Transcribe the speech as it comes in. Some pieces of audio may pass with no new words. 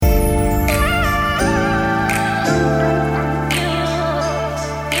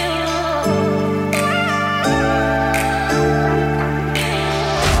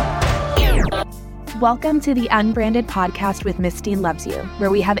Welcome to the Unbranded Podcast with Miss Dean Loves You,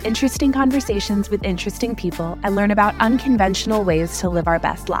 where we have interesting conversations with interesting people and learn about unconventional ways to live our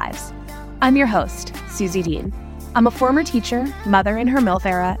best lives. I'm your host, Susie Dean. I'm a former teacher, mother in her MILF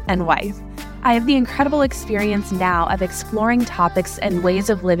era, and wife. I have the incredible experience now of exploring topics and ways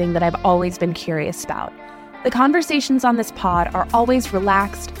of living that I've always been curious about. The conversations on this pod are always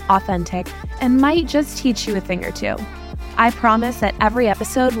relaxed, authentic, and might just teach you a thing or two. I promise that every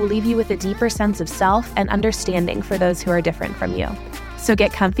episode will leave you with a deeper sense of self and understanding for those who are different from you. So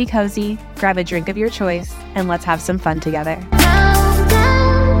get comfy cozy, grab a drink of your choice, and let's have some fun together.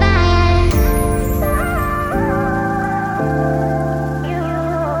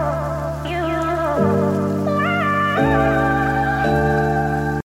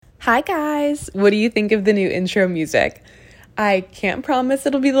 Hi guys! What do you think of the new intro music? I can't promise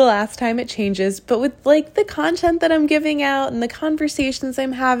it'll be the last time it changes, but with the content that I'm giving out and the conversations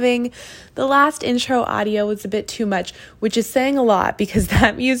I'm having, the last intro audio was a bit too much, which is saying a lot because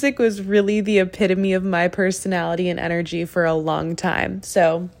that music was really the epitome of my personality and energy for a long time.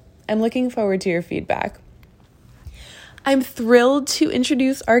 So I'm looking forward to your feedback. I'm thrilled to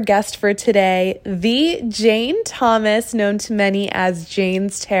introduce our guest for today, the Jane Thomas, known to many as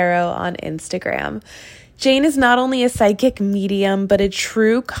Jane's Tarot on Instagram. Jane is not only a psychic medium, but a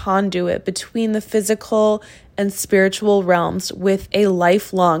true conduit between the physical and spiritual realms with a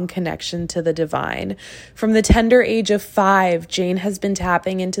lifelong connection to the divine. From the tender age of 5, Jane has been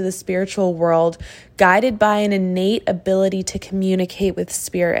tapping into the spiritual world, guided by an innate ability to communicate with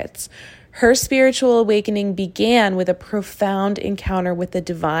spirits. Her spiritual awakening began with a profound encounter with the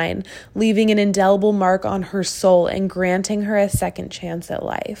divine, leaving an indelible mark on her soul and granting her a second chance at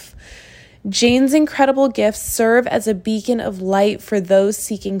life. Jane's incredible gifts serve as a beacon of light for those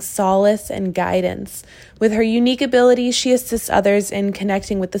seeking solace and guidance. With her unique abilities, she assists others in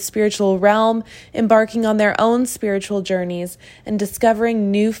connecting with the spiritual realm, embarking on their own spiritual journeys, and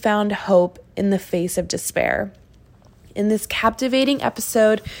discovering newfound hope in the face of despair. In this captivating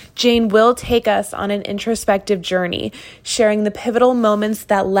episode, Jane will take us on an introspective journey, sharing the pivotal moments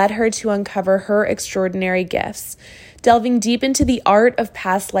that led her to uncover her extraordinary gifts. Delving deep into the art of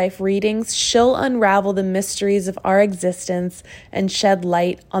past life readings, she'll unravel the mysteries of our existence and shed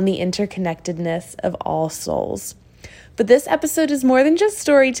light on the interconnectedness of all souls. But this episode is more than just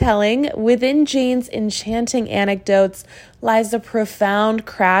storytelling. Within Jane's enchanting anecdotes lies a profound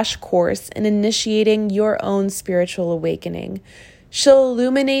crash course in initiating your own spiritual awakening. She'll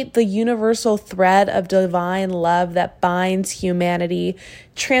illuminate the universal thread of divine love that binds humanity,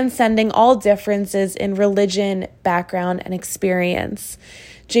 transcending all differences in religion, background, and experience.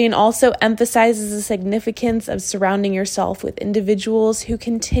 Jane also emphasizes the significance of surrounding yourself with individuals who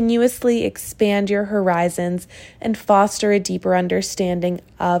continuously expand your horizons and foster a deeper understanding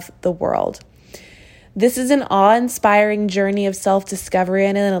of the world. This is an awe-inspiring journey of self-discovery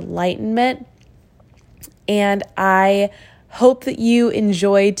and enlightenment, and I hope that you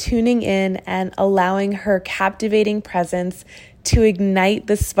enjoy tuning in and allowing her captivating presence to ignite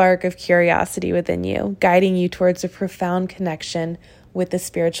the spark of curiosity within you, guiding you towards a profound connection with the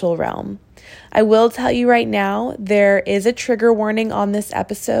spiritual realm. I will tell you right now, there is a trigger warning on this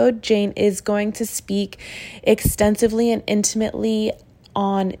episode. Jane is going to speak extensively and intimately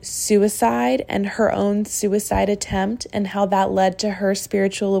on suicide and her own suicide attempt and how that led to her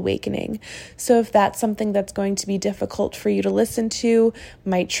spiritual awakening. So if that's something that's going to be difficult for you to listen to,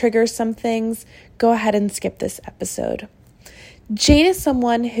 might trigger some things, go ahead and skip this episode. Jane is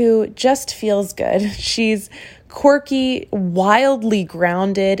someone who just feels good. She's quirky, wildly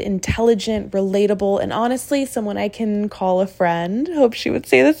grounded, intelligent, relatable, and honestly, someone I can call a friend. Hope she would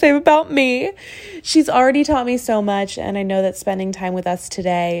say the same about me. She's already taught me so much, and I know that spending time with us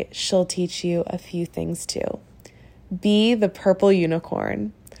today, she'll teach you a few things too. Be the purple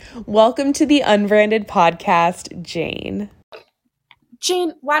unicorn. Welcome to the Unbranded Podcast, Jane.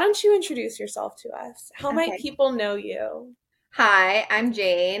 Jane, why don't you introduce yourself to us? How might people know you? Hi, I'm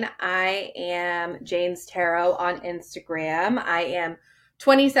Jane. I am Jane's Tarot on Instagram. I am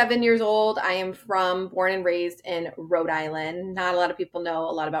 27 years old. I am born and raised in Rhode Island. Not a lot of people know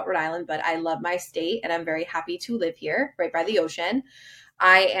a lot about Rhode Island, but I love my state and I'm very happy to live here, right by the ocean.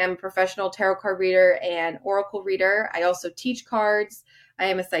 I am a professional tarot card reader and oracle reader. I also teach cards. I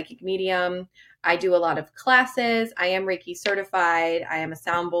am a psychic medium. I do a lot of classes. I am Reiki certified. I am a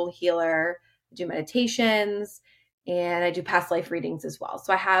sound bowl healer. I do meditations. And I do past life readings as well.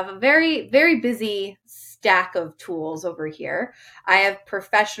 So I have a very, very busy stack of tools over here. I have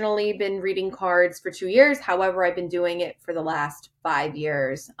professionally been reading cards for 2 years. However, I've been doing it for the last 5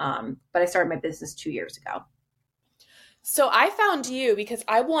 years. But I started my business 2 years ago. So I found you because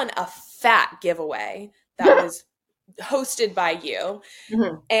I won a fat giveaway that was hosted by you.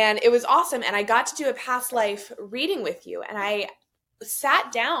 Mm-hmm. And it was awesome. And I got to do a past life reading with you. And I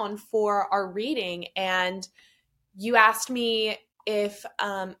sat down for our reading, and you asked me if,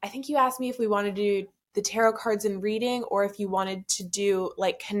 I think you asked me if we wanted to do the tarot cards and reading, or if you wanted to do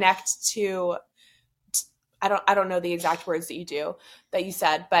like connect to, I don't know the exact words that you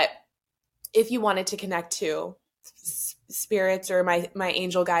said, but if you wanted to connect to spirits or my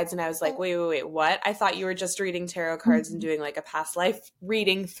angel guides. And I was like, wait, what? I thought you were just reading tarot cards and doing like a past life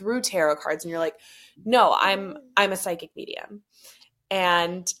reading through tarot cards. And you're like, no, I'm a psychic medium.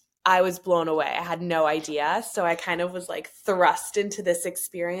 And I was blown away. I had no idea. So I kind of was like thrust into this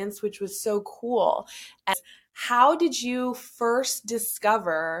experience, which was so cool. And how did you first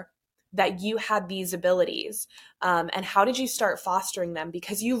discover that you had these abilities? And how did you start fostering them?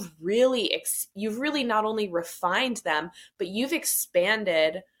 Because you've really not only refined them, but you've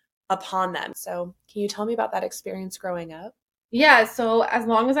expanded upon them. So can you tell me about that experience growing up? Yeah, so as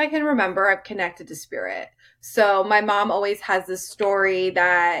long as I can remember, I've connected to spirit. So my mom always has this story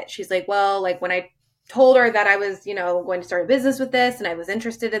that she's like, well, like when I told her that I was, going to start a business with this and I was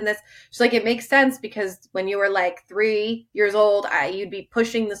interested in this, she's like, it makes sense because when you were like 3 years old, you'd be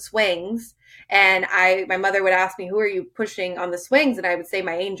pushing the swings, and my mother would ask me, who are you pushing on the swings? And I would say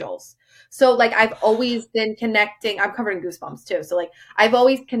my angels. So like I've always been connecting. I'm covered in goosebumps too. So like I've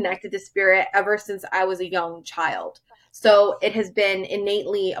always connected to spirit ever since I was a young child. So it has been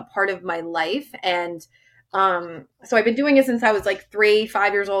innately a part of my life. And so I've been doing it since I was like 3,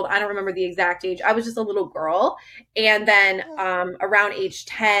 5 years old. I don't remember the exact age. I was just a little girl. And then around age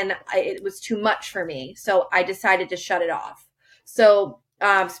 10, it was too much for me. So I decided to shut it off. So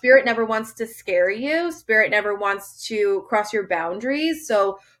spirit never wants to scare you. Spirit never wants to cross your boundaries.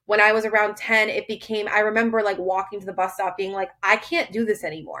 So when I was around 10, I remember like walking to the bus stop being like, I can't do this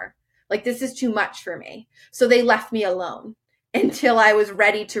anymore. Like, this is too much for me. So they left me alone until I was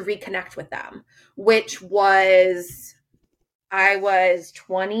ready to reconnect with them, I was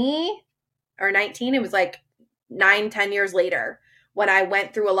 20 or 19. It was like 9, 10 years later when I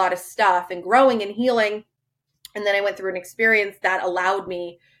went through a lot of stuff and growing and healing. And then I went through an experience that allowed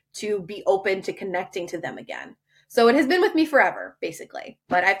me to be open to connecting to them again. So it has been with me forever, basically,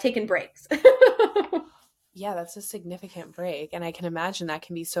 but I've taken breaks. Yeah, that's a significant break. And I can imagine that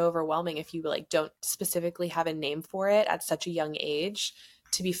can be so overwhelming if you like don't specifically have a name for it at such a young age,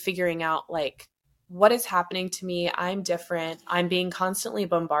 to be figuring out like, what is happening to me? I'm different. I'm being constantly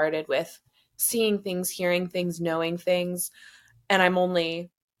bombarded with seeing things, hearing things, knowing things. And I'm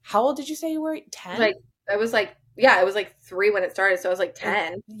only, how old did you say you were? 10? Like I was like, yeah, I was like 3 when it started. So I was like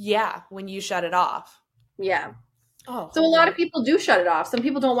 10. Yeah, when you shut it off. Yeah. Oh, so a lot of people do shut it off. Some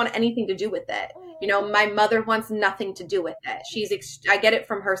people don't want anything to do with it. My mother wants nothing to do with it. I get it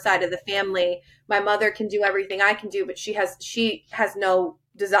from her side of the family. My mother can do everything I can do, but she has no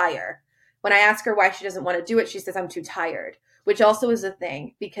desire. When I ask her why she doesn't want to do it, she says, I'm too tired, which also is a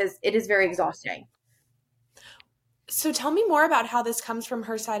thing because it is very exhausting. So tell me more about how this comes from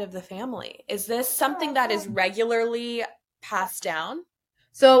her side of the family. Is this something that is regularly passed down?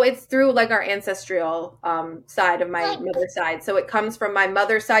 So it's through like our ancestral side of my mother's side. So it comes from my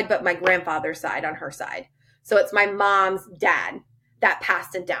mother's side, but my grandfather's side on her side. So it's my mom's dad that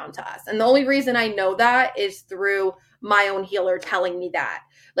passed it down to us. And the only reason I know that is through my own healer telling me that.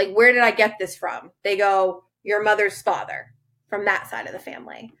 Like, where did I get this from? They go, your mother's father, from that side of the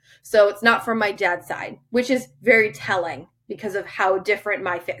family. So it's not from my dad's side, which is very telling because of how different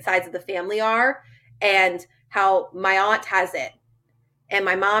my sides of the family are and how my aunt has it. And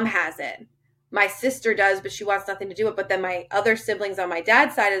my mom has it. My sister does, but she wants nothing to do with it. But then my other siblings on my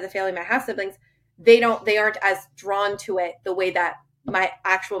dad's side of the family, my half siblings, they aren't as drawn to it the way that my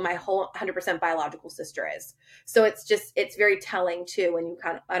whole 100% biological sister is. So it's very telling too when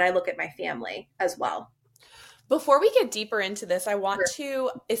I look at my family as well. Before we get deeper into this, I want to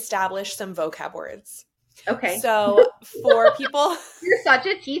establish some vocab words. Okay. So for people... You're such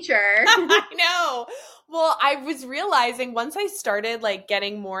a teacher. I know. Well, I was realizing once I started like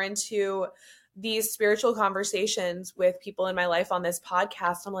getting more into these spiritual conversations with people in my life on this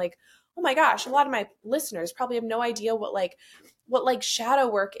podcast, I'm like, oh my gosh, a lot of my listeners probably have no idea what shadow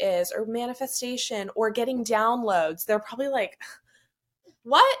work is or manifestation or getting downloads. They're probably like,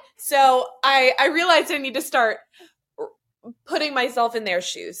 what? So I realized I need to start putting myself in their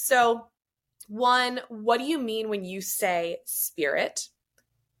shoes. So 1, what do you mean when you say spirit?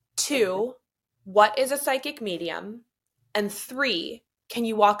 2, what is a psychic medium? And 3, can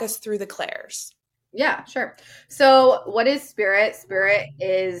you walk us through the clairs? Yeah, sure. So what is spirit? Spirit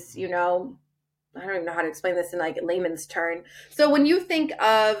is, I don't even know how to explain this in like layman's turn. So when you think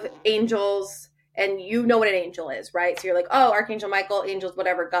of angels and you know what an angel is, right? So you're like, oh, Archangel Michael, angels,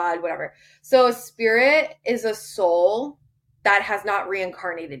 whatever, God, whatever. So a spirit is a soul that has not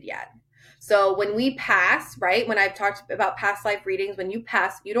reincarnated yet. So when we pass, right? When I've talked about past life readings, when you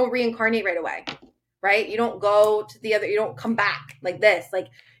pass, you don't reincarnate right away, right? You don't go to the other, you don't come back like this. Like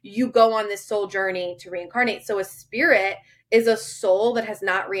you go on this soul journey to reincarnate. So a spirit is a soul that has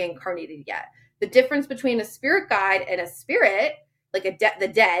not reincarnated yet. The difference between a spirit guide and a spirit, like the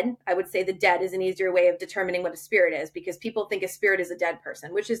dead, I would say the dead is an easier way of determining what a spirit is, because people think a spirit is a dead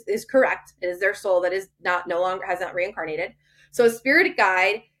person, which is correct. It is their soul that is no longer has not reincarnated. So a spirit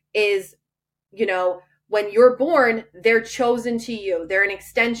guide is, when you're born, they're chosen to you. They're an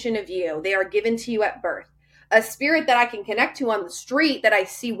extension of you. They are given to you at birth. A spirit that I can connect to on the street that I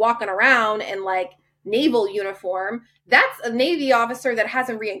see walking around in like naval uniform, that's a Navy officer that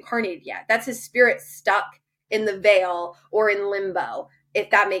hasn't reincarnated yet. That's his spirit stuck in the veil or in limbo, if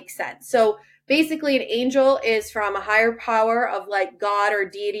that makes sense. So basically an angel is from a higher power of like God or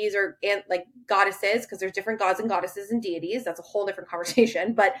deities or like goddesses, because there's different gods and goddesses and deities. That's a whole different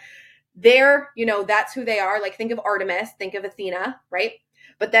conversation. But they're, that's who they are. Like think of Artemis, think of Athena, right?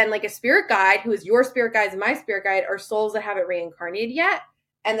 But then like a spirit guide, who is your spirit guide and my spirit guide, are souls that haven't reincarnated yet.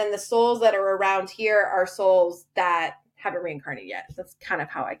 And then the souls that are around here are souls that haven't reincarnated yet. That's kind of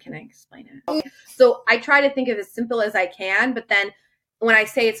how I can explain it. So I try to think of it as simple as I can, but then when I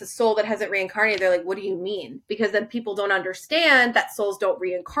say it's a soul that hasn't reincarnated, they're like, what do you mean? Because then people don't understand that souls don't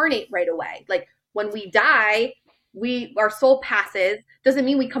reincarnate right away. Like when we die, our soul passes, doesn't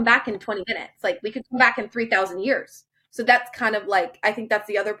mean we come back in 20 minutes. Like we could come back in 3,000 years. So that's kind of like, I think that's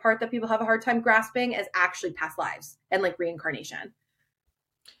the other part that people have a hard time grasping, is actually past lives and like reincarnation.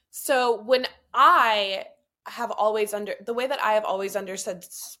 So when I have always the way that I have always understood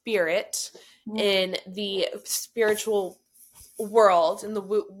spirit in the spiritual world, in the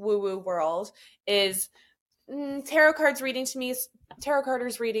woo-woo world, is tarot card readers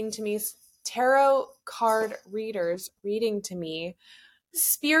reading to me,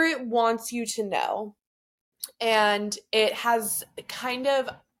 spirit wants you to know. And it has kind of,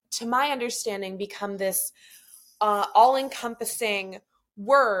 to my understanding, become this all-encompassing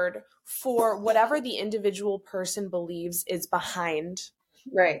word for whatever the individual person believes is behind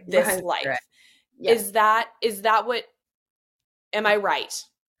this behind life. Yes. Is that what, am I right?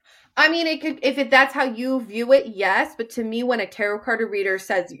 I mean, it could, that's how you view it, yes. But to me, when a tarot card reader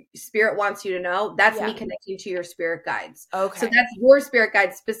says spirit wants you to know, that's me connecting to your spirit guides. Okay. So that's your spirit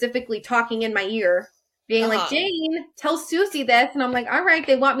guide specifically talking in my ear, being like, Jane, tell Susie this. And I'm like, all right,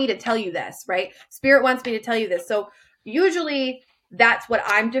 they want me to tell you this, right? Spirit wants me to tell you this. So usually that's what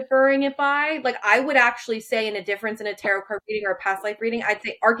I'm deferring it by. Like I would actually say in a difference in a tarot card reading or a past life reading, I'd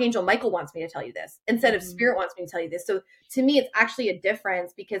say Archangel Michael wants me to tell you this instead of Spirit wants me to tell you this. So to me, it's actually a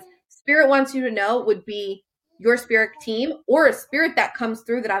difference, because Spirit wants you to know would be your spirit team or a spirit that comes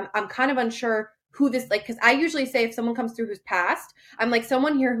through that I'm kind of unsure who this, like, because I usually say if someone comes through who's passed, I'm like,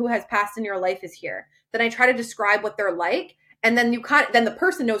 someone here who has passed in your life is here. Then I try to describe what they're like. And then then the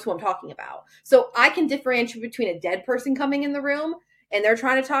person knows who I'm talking about. So I can differentiate between a dead person coming in the room and they're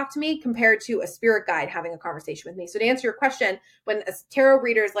trying to talk to me compared to a spirit guide having a conversation with me. So to answer your question, when a tarot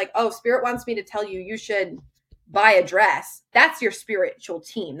reader is like, oh, spirit wants me to tell you, you should buy a dress, that's your spiritual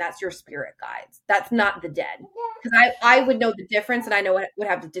team. That's your spirit guides. That's not the dead. Because I would know the difference, and I know what would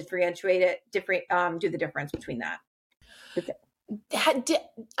have to differentiate it, do the difference between that.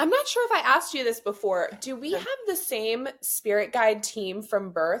 I'm not sure if I asked you this before. Do we have the same spirit guide team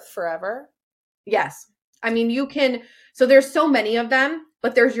from birth forever? Yes. I mean, you can, so there's so many of them,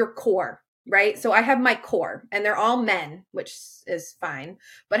 but there's your core, right? So I have my core and they're all men, which is fine.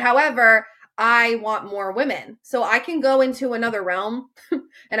 But however, I want more women. So I can go into another realm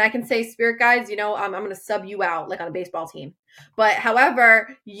and I can say, spirit guides, I'm going to sub you out like on a baseball team. But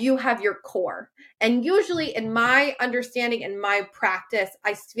however, you have your core. And usually in my understanding and my practice,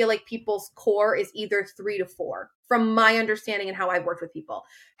 I feel like people's core is either 3 to 4 from my understanding and how I've worked with people.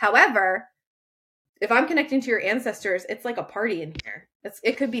 However, if I'm connecting to your ancestors, it's like a party in here.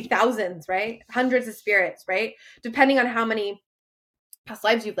 It could be thousands, right? Hundreds of spirits, right? Depending on how many past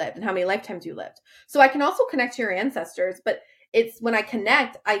lives you've lived and how many lifetimes you lived. So I can also connect to your ancestors, but it's when I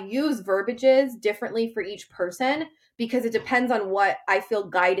connect, I use verbiages differently for each person because it depends on what I feel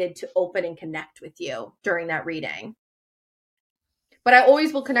guided to open and connect with you during that reading. But I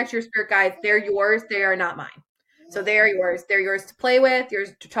always will connect to your spirit guides. They're yours. They are not mine. So they are yours. They're yours to play with,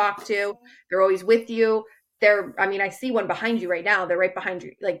 yours to talk to. They're always with you. I see one behind you right now. They're right behind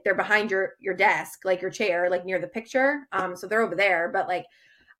you. Like they're behind your desk, like your chair, like near the picture. So they're over there. But like,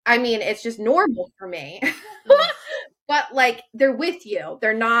 I mean, it's just normal for me. Mm. But like they're with you.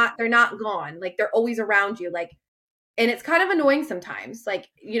 They're not gone. Like they're always around you. Like and it's kind of annoying sometimes. Like,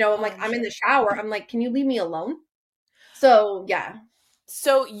 I'm Oh, like I'm I'm in sure. the shower. I'm like, "Can you leave me alone?" So, yeah.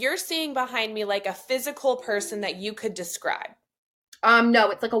 So you're seeing behind me like a physical person that you could describe. No,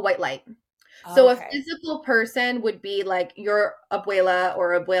 it's like a white light. So a Okay. physical person would be like your abuela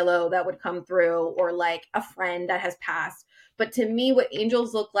or abuelo that would come through, or like a friend that has passed. But to me, what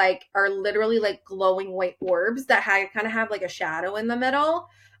angels look like are literally like glowing white orbs that kind of have like a shadow in the middle.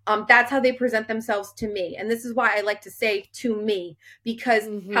 That's how they present themselves to me. And this is why I like to say to me, because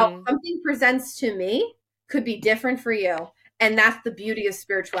how Mm-hmm. something presents to me could be different for you. And that's the beauty of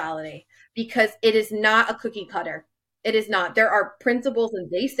spirituality, because it is not a cookie cutter. It is not. There are principles and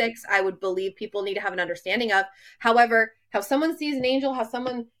basics I would believe people need to have an understanding of. However, how someone sees an angel, how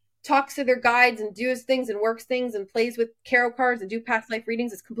someone talks to their guides and does things and works things and plays with tarot cards and do past life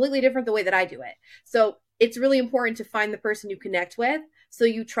readings is completely different the way that I do it. So it's really important to find the person you connect with so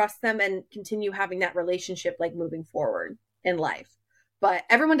you trust them and continue having that relationship like moving forward in life. But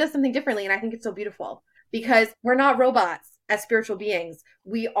everyone does something differently, and I think it's so beautiful because we're not robots as spiritual beings.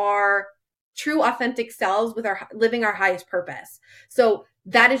 We are true authentic selves with our living our highest purpose. So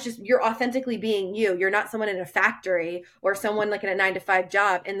that is just you're authentically being you. You're not someone in a factory or someone like in a 9 to 5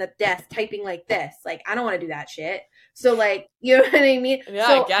 job in the desk typing like this. Like I don't want to do that shit. So like you know what I mean? Yeah, I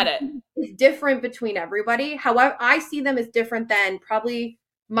So get it. it's different between everybody. However, I see them as different than probably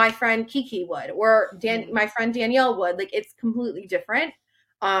my friend Kiki would or Mhm. my friend Danielle would. Like it's completely different.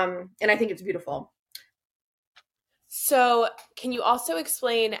 And I think it's beautiful. So, can you also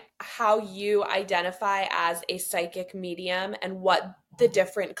explain how you identify as a psychic medium and what the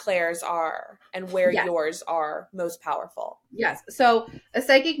different Clairs are and where Yes. yours are most powerful? Yes. So a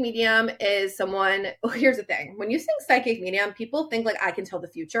psychic medium is someone, oh, here's the thing. When you think psychic medium, people think like I can tell the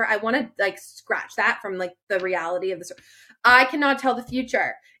future. I want to like scratch that from like the reality of the story. I cannot tell the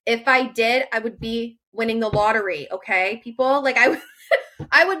future. If I did, I would be winning the lottery, okay? People, like I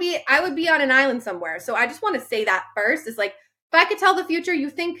would be on an island somewhere. So I just want to say that first is like if I could tell the future, you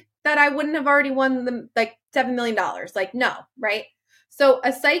think that I wouldn't have already won the like $7 million. Like no, right? So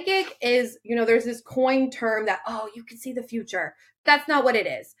a psychic is, there's this coined term that, oh, you can see the future. That's not what it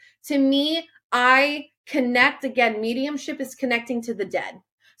is. To me, I connect again, mediumship is connecting to the dead.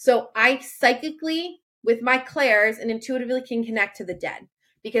 So I psychically, with my clairs and intuitively can connect to the dead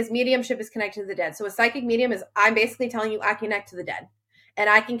because mediumship is connected to the dead. So a psychic medium is, I'm basically telling you I connect to the dead and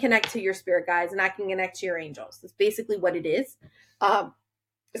I can connect to your spirit guides and I can connect to your angels. That's basically what it is. Um,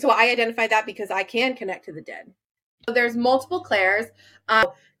 so I identify that because I can connect to the dead. So there's multiple clairs.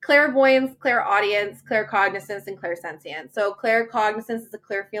 Clairvoyance, clairaudience, claircognizance, and clairsentience. So claircognizance is a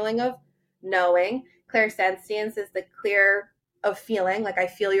clear feeling of knowing. Clairsentience is the clear of feeling, like I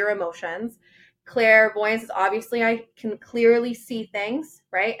feel your emotions. Clairvoyance is obviously I can clearly see things,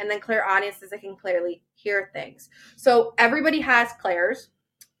 right? And then clairaudience is I can clearly hear things. So everybody has clairs.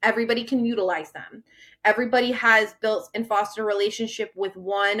 Everybody can utilize them. Everybody has built and fostered a relationship with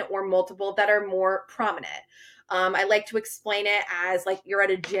one or multiple that are more prominent. I like to explain it as like you're at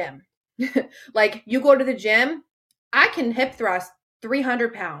a gym. Like you go to the gym, I can hip thrust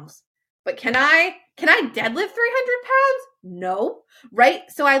 300 pounds, but can I deadlift 300 pounds? No, right?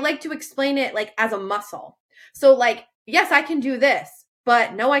 So I like to explain it like as a muscle. So like, yes, I can do this,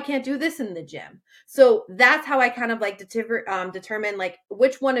 but no, I can't do this in the gym. So that's how I kind of like determine like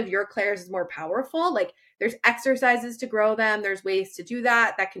which one of your clairs is more powerful. Like there's exercises to grow them. There's ways to do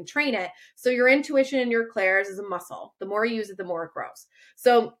that can train it. So your intuition and your clairs is a muscle. The more you use it, the more it grows.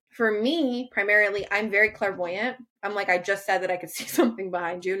 So for me, primarily, I'm very clairvoyant. I'm like, I just said that I could see something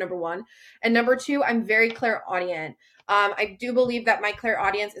behind you, number one. And number two, I'm very clairaudient. I do believe that my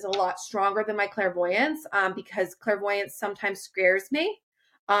clairaudience is a lot stronger than my clairvoyance because clairvoyance sometimes scares me.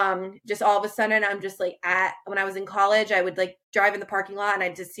 Just all of a sudden, I'm just like when I was in college, I would like drive in the parking lot and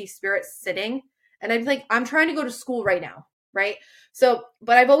I'd just see spirits sitting. And I'd be like, I'm trying to go to school right now. Right. So,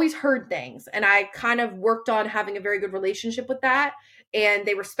 but I've always heard things and I kind of worked on having a very good relationship with that. And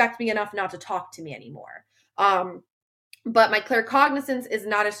they respect me enough not to talk to me anymore. But my claircognizance is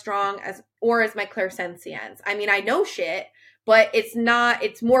not as strong as my clairsentience. I mean, I know shit, but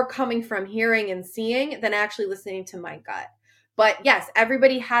it's more coming from hearing and seeing than actually listening to my gut. But yes,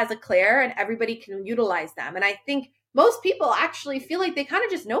 everybody has a clair and everybody can utilize them. And I think most people actually feel like they kind of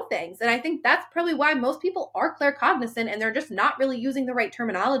just know things. And I think that's probably why most people are claircognizant and they're just not really using the right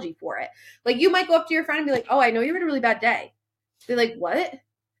terminology for it. Like you might go up to your friend and be like, oh, I know you had a really bad day. They're like, what?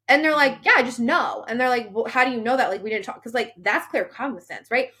 And they're like, yeah, I just know. And they're like, well, how do you know that? Like, we didn't talk. Cause like, that's claircognizance,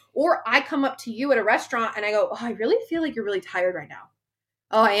 right? Or I come up to you at a restaurant and I go, oh, I really feel like you're really tired right now.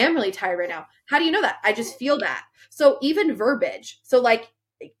 Oh, I am really tired right now. How do you know that? I just feel that. So even verbiage. So like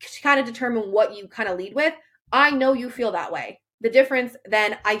to kind of determine what you kind of lead with. I know you feel that way. The difference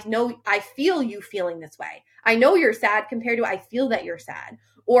then I know I feel you feeling this way. I know you're sad compared to I feel that you're sad,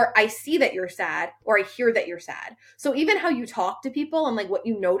 or I see that you're sad, or I hear that you're sad. So even how you talk to people and like what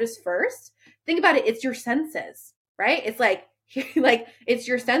you notice first, think about it, it's your senses, right? It's like like it's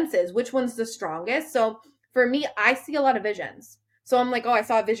your senses. Which one's the strongest? So for me, I see a lot of visions. So I'm like, oh, I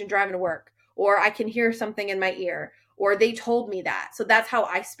saw a vision driving to work, or I can hear something in my ear, or they told me that. So that's how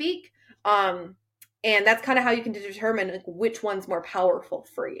I speak. Um, and that's kind of how you can determine like which one's more powerful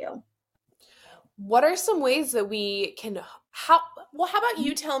for you. What are some ways that we can how about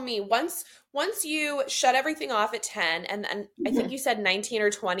you tell me once you shut everything off at 10 and I think you said 19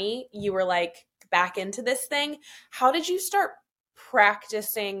 or 20, you were like back into this thing. How did you start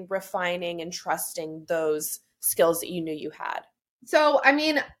practicing, refining and trusting those skills that you knew you had? So, I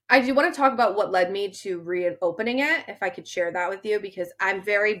mean, I do want to talk about what led me to reopening it, if I could share that with you, because I'm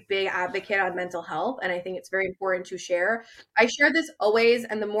very big advocate on mental health, and I think it's very important to share. I share this always,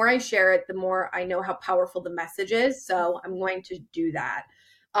 and the more I share it, the more I know how powerful the message is. So I'm going to do that.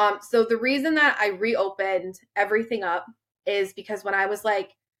 So the reason that I reopened everything up is because when I was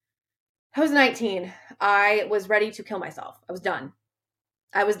 19, I was ready to kill myself. I was done.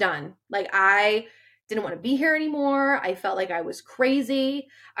 I was done. Like I didn't want to be here anymore. I felt like I was crazy.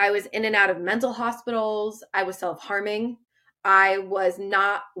 I was in and out of mental hospitals. I was self-harming. I was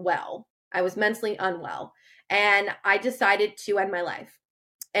not well. I was mentally unwell. And I decided to end my life.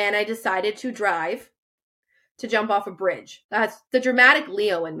 And I decided to drive to jump off a bridge. That's the dramatic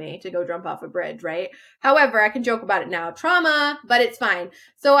Leo in me to go jump off a bridge, right? However, I can joke about it now. Trauma, but it's fine.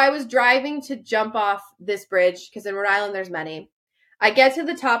 So I was driving to jump off this bridge because in Rhode Island there's many. I get to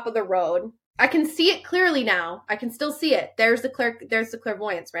the top of the road. I can see it clearly now. I can still see it. There's the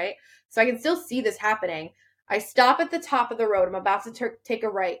clairvoyance, right? So I can still see this happening. I stop at the top of the road. I'm about to take a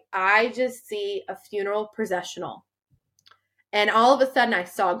right. I just see a funeral processional. And all of a sudden I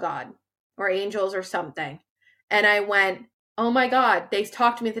saw God or angels or something. And I went, oh my God, they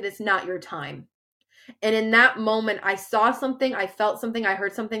talked to me that it's not your time. And in that moment, I saw something, I felt something, I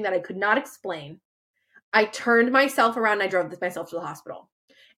heard something that I could not explain. I turned myself around and I drove myself to the hospital.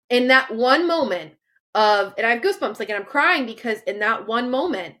 In that one moment and I have goosebumps, like, and I'm crying because in that one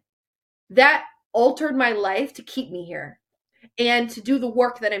moment, that altered my life to keep me here and to do the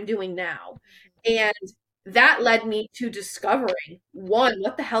work that I'm doing now. And that led me to discovering one,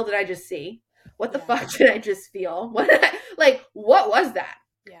 what the hell did I just see? What the fuck did I just feel? What was that?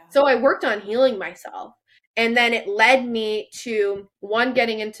 Yeah. So I worked on healing myself. And then it led me to one,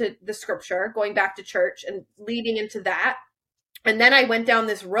 getting into the scripture, going back to church and leading into that. And then I went down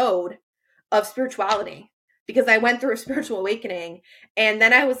this road of spirituality because I went through a spiritual awakening. And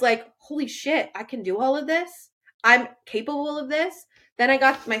then I was like, holy shit, I can do all of this. I'm capable of this. Then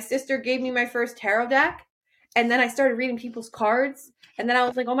my sister gave me my first tarot deck. And then I started reading people's cards. And then I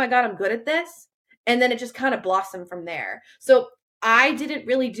was like, oh my God, I'm good at this. And then it just kind of blossomed from there. So I didn't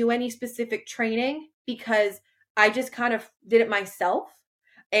really do any specific training because I just kind of did it myself.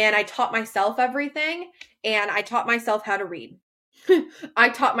 And I taught myself everything. And I taught myself how to read. I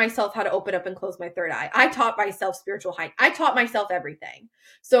taught myself how to open up and close my third eye. I taught myself spiritual height. I taught myself everything.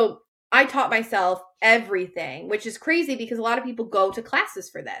 So I taught myself everything, which is crazy because a lot of people go to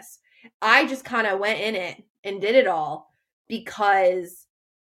classes for this. I just kind of went in it and did it all because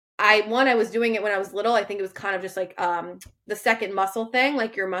I was doing it when I was little. I think it was kind of just like the second muscle thing,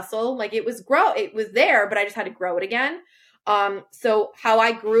 like your muscle, like it was there, but I just had to grow it again. So how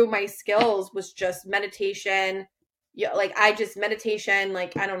I grew my skills was just meditation. Yeah, like meditation,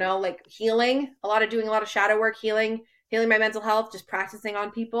 like I don't know, like healing, doing a lot of shadow work, healing my mental health, just practicing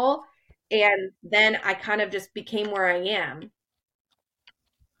on people. And then I kind of just became where I am.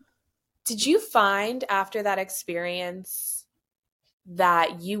 Did you find after that experience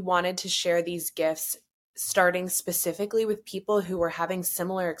that you wanted to share these gifts starting specifically with people who were having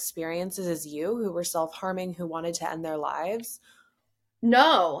similar experiences as you, who were self-harming, who wanted to end their lives?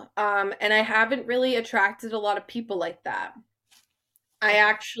 No. And I haven't really attracted a lot of people like that.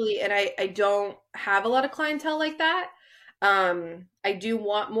 I don't have a lot of clientele like that. I do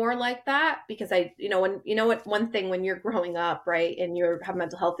want more like that because one thing when you're growing up, right, and you have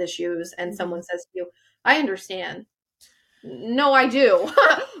mental health issues and someone says to you, I understand. No, I do.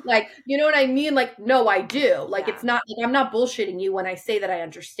 Like, you know what I mean? Like, no, I do. Like, It's not like I'm not bullshitting you when I say that I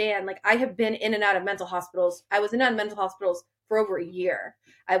understand. Like, I have been in and out of mental hospitals. I was in and out of mental hospitals for over a year.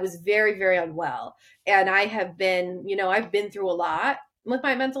 I was very, very unwell. And I've been through a lot with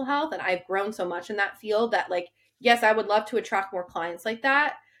my mental health and I've grown so much in that field that like yes, I would love to attract more clients like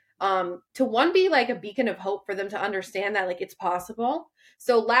that. To one, be like a beacon of hope for them to understand that like it's possible.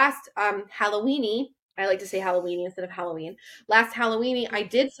 So last Halloweeny, I like to say Halloweeny instead of Halloween. Last Halloweeny, I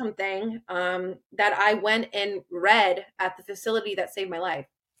did something that I went and read at the facility that saved my life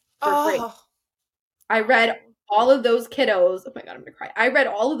for free. Oh, I read all of those kiddos. Oh my God, I'm gonna cry. I read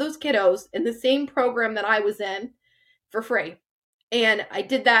all of those kiddos in the same program that I was in for free. And I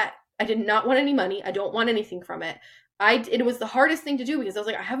did that. I did not want any money. I don't want anything from it. It was the hardest thing to do because I was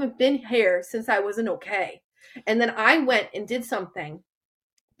like, I haven't been here since I wasn't okay. And then I went and did something.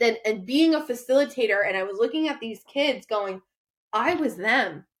 Then and being a facilitator, and I was looking at these kids going, I was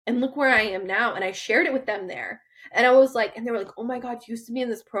them. And look where I am now. And I shared it with them there. And I was like, and they were like, oh my God, you used to be in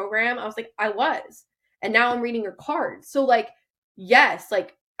this program. I was like, I was. And now I'm reading your cards. So like, yes,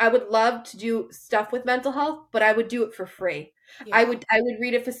 like I would love to do stuff with mental health, but I would do it for free. yeah. I would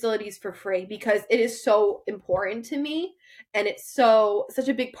read at facilities for free because it is so important to me, and it's such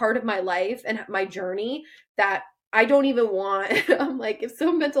a big part of my life and my journey that I don't even want. I'm like, if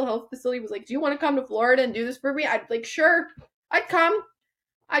some mental health facility was like, do you want to come to Florida and do this for me? I'd be like, sure, I'd come.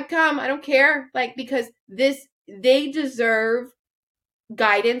 I'd come. I don't care. Like, because they deserve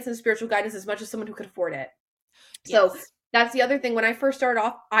guidance and spiritual guidance as much as someone who could afford it. So Yes. that's the other thing. When I first started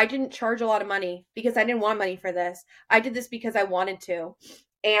off, I didn't charge a lot of money because I didn't want money for this. I did this because I wanted to.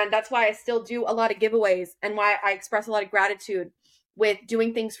 And that's why I still do a lot of giveaways and why I express a lot of gratitude with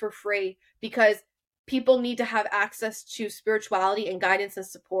doing things for free, because people need to have access to spirituality and guidance and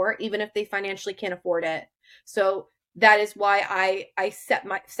support, even if they financially can't afford it. So that is why I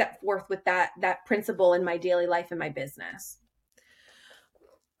set forth with that principle in my daily life and my business.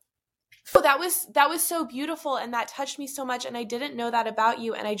 Oh, that was so beautiful, and that touched me so much, and I didn't know that about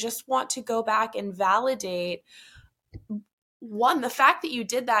you, and I just want to go back and validate one, the fact that you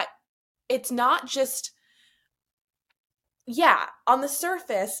did that. It's not just, yeah, on the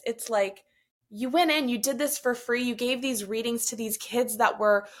surface, it's like you went in, you did this for free, you gave these readings to these kids that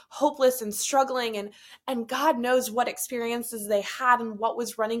were hopeless and struggling, and God knows what experiences they had and what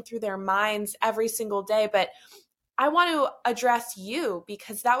was running through their minds every single day. But I want to address you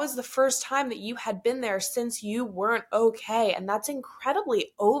because that was the first time that you had been there since you weren't okay. And that's incredibly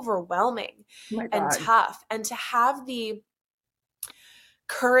overwhelming Oh my and God. tough. And to have the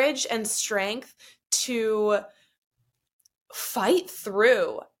courage and strength to fight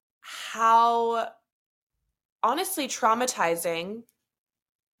through how honestly traumatizing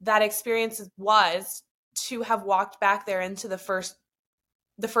that experience was, to have walked back there into the first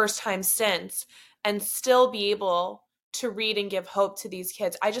time since, and still be able to read and give hope to these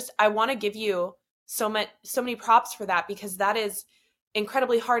kids. I want to give you so many props for that, because that is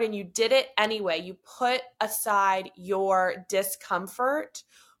incredibly hard, and you did it anyway. You put aside your discomfort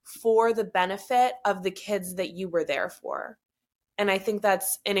for the benefit of the kids that you were there for. And I think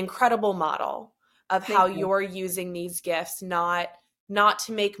that's an incredible model of how Thank you. you're using these gifts, not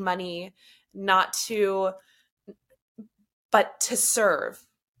to make money, not to, but to serve.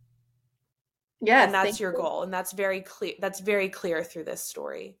 Yes, And that's thank your you. goal. And that's very clear. That's very clear through this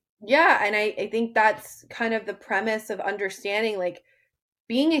story. Yeah, and I think that's kind of the premise of understanding, like,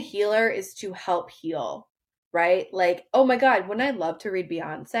 being a healer is to help heal, right? Like, oh my God, wouldn't I love to read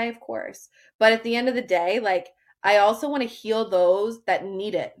Beyonce? Of course. But at the end of the day, like, I also want to heal those that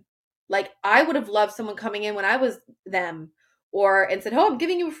need it. Like, I would have loved someone coming in when I was them and said, oh, I'm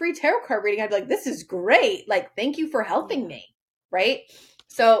giving you a free tarot card reading. I'd be like, this is great. Like, thank you for helping Yeah. me. Right.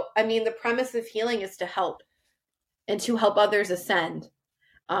 So, I mean, the premise of healing is to help and to help others ascend.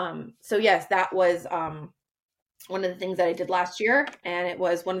 So yes, that was one of the things that I did last year, and it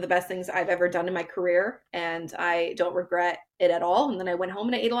was one of the best things I've ever done in my career, and I don't regret it at all. And then I went home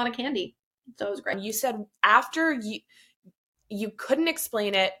and I ate a lot of candy, so it was great. You said after you couldn't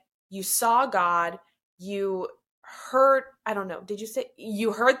explain it, you saw God, you heard, I don't know, did you say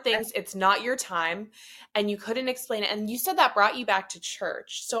you heard things, it's not your time, and you couldn't explain it, and you said that brought you back to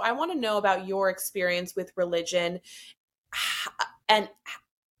church. So I want to know about your experience with religion, and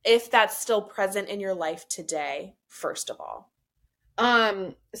if that's still present in your life today, first of all.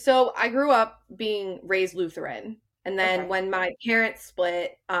 So I grew up being raised Lutheran. And then Okay. when my parents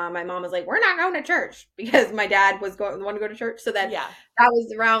split, my mom was like, we're not going to church because my dad was going want to go to church. So then Yeah. that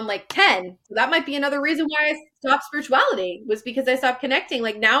was around like 10. So that might be another reason why I stopped spirituality, was because I stopped connecting.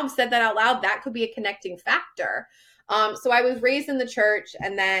 Like, now I've said that out loud, that could be a connecting factor. So I was raised in the church.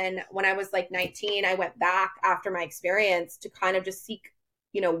 And then when I was like 19, I went back after my experience to kind of just seek,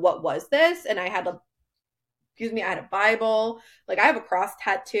 what was this? And I had a Bible, like I have a cross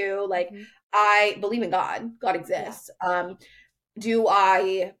tattoo, like Mhm. I believe in God. God exists. Do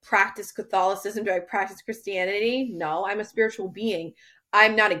I practice Catholicism? Do I practice Christianity? No, I'm a spiritual being.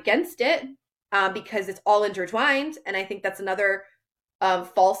 I'm not against it because it's all intertwined. And I think that's another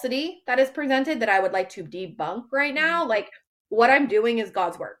falsity that is presented that I would like to debunk right now. Like, what I'm doing is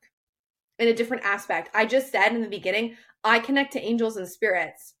God's work in a different aspect. I just said in the beginning, I connect to angels and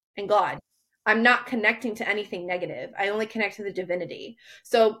spirits and God. I'm not connecting to anything negative. I only connect to the divinity.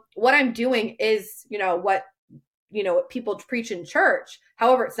 So what I'm doing is, what people preach in church.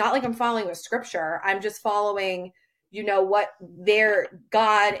 However, it's not like I'm following a scripture. I'm just following, what their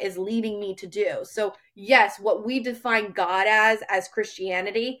God is leading me to do. So yes, what we define God as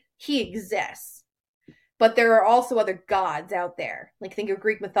Christianity, he exists. But there are also other gods out there. Like think of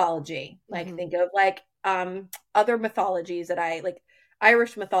Greek mythology. Like think of other mythologies that I like,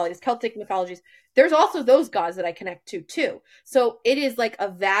 Irish mythologies, Celtic mythologies. There's also those gods that I connect to too. So it is like a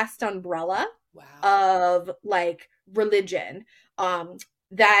vast umbrella of like religion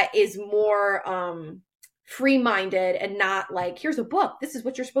that is more free-minded and not like, here's a book, this is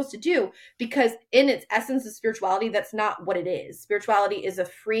what you're supposed to do, because in its essence of spirituality, that's not what it is. Spirituality is a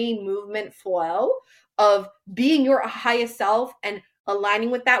free movement flow of being your highest self and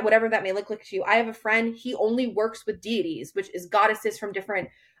aligning with that, whatever that may look like to you. I have a friend, he only works with deities, which is goddesses from different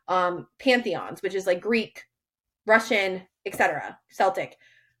pantheons, which is like Greek, Russian, etc., Celtic.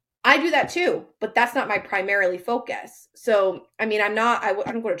 I do that too, but that's not my primarily focus. So, I mean, I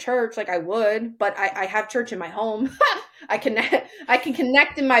don't go to church like I would, but I have church in my home. I can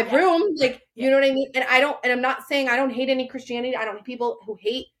connect in my room. Like, you know what I mean? And I'm not saying I don't hate any Christianity. I don't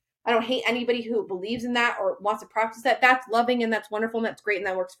hate anybody who believes in that or wants to practice that. That's loving and that's wonderful and that's great and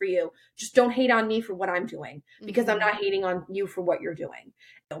that works for you. Just don't hate on me for what I'm doing because I'm not hating on you for what you're doing.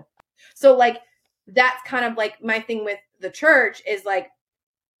 So like, that's kind of like my thing with the church is like,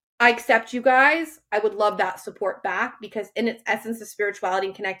 I accept you guys. I would love that support back because in its essence of spirituality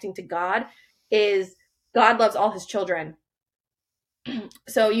and connecting to God is God loves all his children.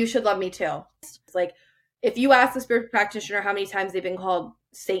 So you should love me too. It's like if you ask the spiritual practitioner how many times they've been called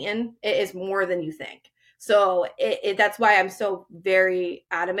Satan, it is more than you think. So that's why I'm so very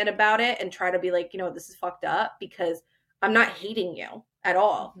adamant about it and try to be like, this is fucked up because I'm not hating you at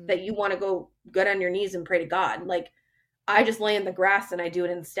all. That you want to go get on your knees and pray to God. Like I just lay in the grass and I do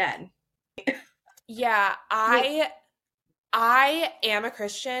it instead. Yeah, I am a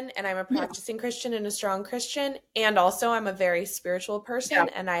Christian and I'm a practicing Christian and a strong Christian. And also I'm a very spiritual person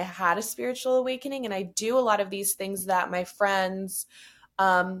and I had a spiritual awakening and I do a lot of these things that my friends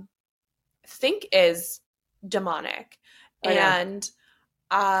think is demonic. And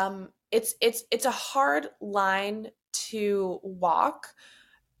it's a hard line to walk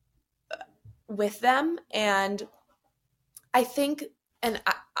with them. And I think, and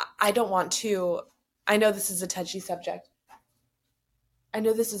I don't want to, I know this is a touchy subject. And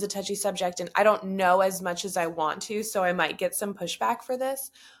I don't know as much as I want to, so I might get some pushback for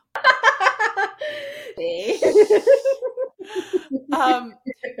this.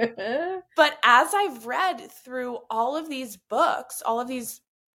 But as I've read through all of these books,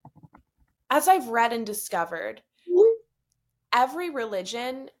 as I've read and discovered, every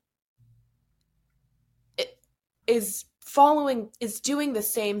religion is doing the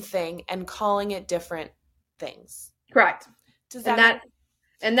same thing and calling it different things. Correct.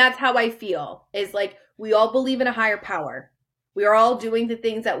 And that's how I feel is like, we all believe in a higher power. We are all doing the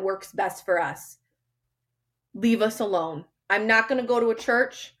things that works best for us. Leave us alone. I'm not going to go to a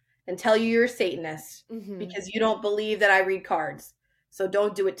church and tell you you're a Satanist because you don't believe that I read cards. So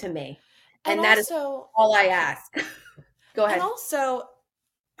don't do it to me. And that is all I ask. Go ahead. And also,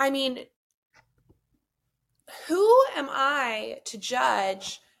 I mean, who am I to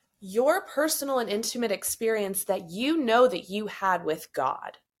judge your personal and intimate experience that that you had with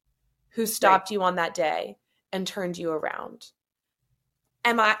God, who stopped you on that day and turned you around?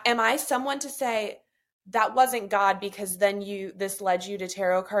 Am I someone to say that wasn't God because then this led you to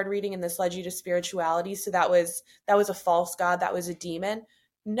tarot card reading and this led you to spirituality, so that was a false God, that was a demon?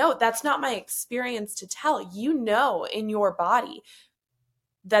 No, that's not my experience to tell. In your body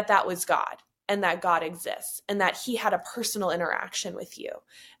that was God and that God exists and that he had a personal interaction with you.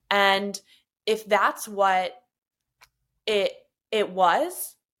 And if that's what it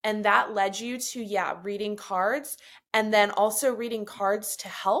was, and that led you to, reading cards, and then also reading cards to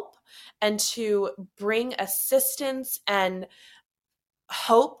help and to bring assistance and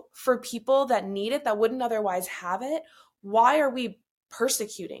hope for people that need it, that wouldn't otherwise have it, why are we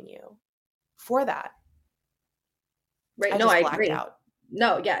persecuting you for that? Right. I agree. Out.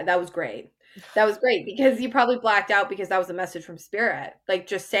 No, yeah, that was great. That was great because you probably blacked out because that was a message from spirit. Like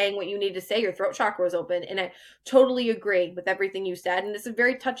just saying what you need to say, your throat chakra was open. And I totally agree with everything you said. And it's a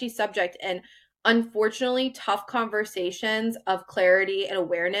very touchy subject. And unfortunately, tough conversations of clarity and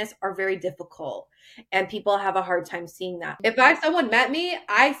awareness are very difficult. And people have a hard time seeing that. If someone met me,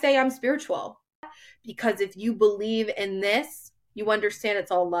 I say I'm spiritual. Because if you believe in this, you understand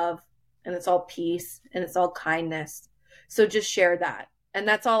it's all love and it's all peace and it's all kindness. So just share that. And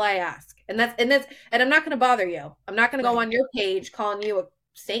that's all I ask. And I'm not going to bother you. I'm not going to go on your page calling you a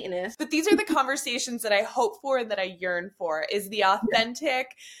Satanist. But these are the conversations that I hope for and that I yearn for, is the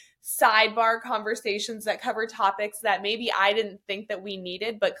authentic sidebar conversations that cover topics that maybe I didn't think that we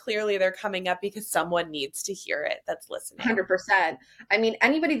needed, but clearly they're coming up because someone needs to hear it that's listening. 100%. I mean,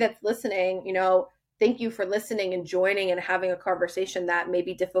 anybody that's listening, thank you for listening and joining and having a conversation that may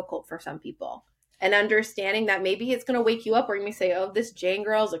be difficult for some people. And understanding that maybe it's going to wake you up, or you may say, oh, this Jane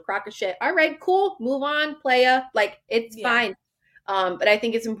girl's a crock of shit. All right, cool. Move on, playa. Like, it's fine. But I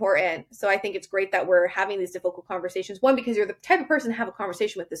think it's important. So I think it's great that we're having these difficult conversations. One, because you're the type of person to have a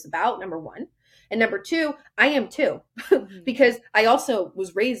conversation with this about, number one. And number two, I am too, because I also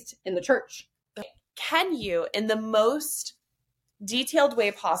was raised in the church. Can you, in the most detailed way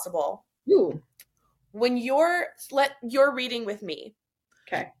possible, when you're reading with me,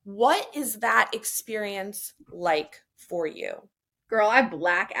 okay, what is that experience like for you? Girl, I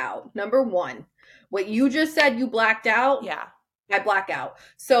black out. Number one, what you just said, you blacked out. Yeah. I black out.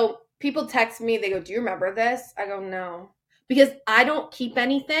 So people text me, they go, do you remember this? I go, no. Because I don't keep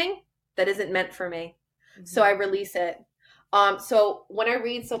anything that isn't meant for me. Mm-hmm. So I release it. So when I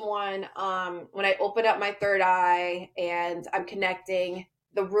read someone, when I open up my third eye and I'm connecting,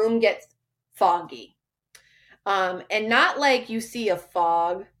 the room gets foggy. And not like you see a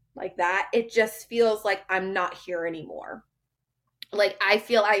fog like that. It just feels like I'm not here anymore. Like I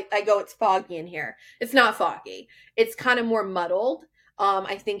feel I go, it's foggy in here. It's not foggy. It's kind of more muddled.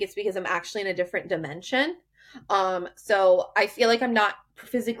 I think it's because I'm actually in a different dimension. So I feel like I'm not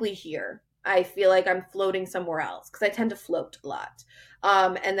physically here. I feel like I'm floating somewhere else because I tend to float a lot.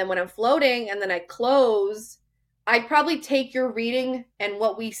 And then when I'm floating and then I close, I'd probably take your reading and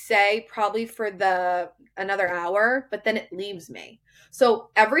what we say probably for another hour, but then it leaves me. So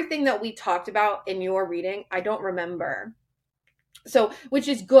everything that we talked about in your reading, I don't remember. So, which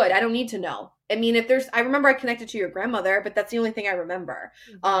is good. I don't need to know. I mean, I remember I connected to your grandmother, but that's the only thing I remember.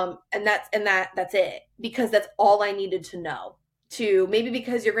 Mm-hmm. And that's it, because that's all I needed to know. Maybe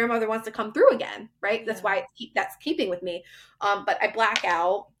because your grandmother wants to come through again, right? That's why that's keeping with me. But I black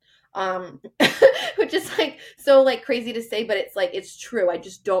out, which is like so like crazy to say, but it's like it's true. I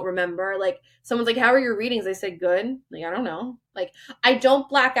just don't remember. Like someone's like, "How are your readings?" I said, "Good." Like I don't know. Like I don't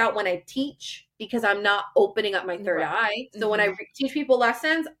black out when I teach because I'm not opening up my third eye. So when I teach people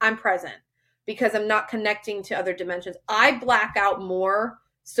lessons, I'm present because I'm not connecting to other dimensions. I black out more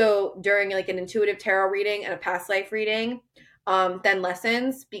so during like an intuitive tarot reading and a past life reading than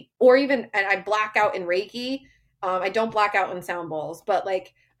lessons, and I black out in Reiki. I don't black out in sound bowls, but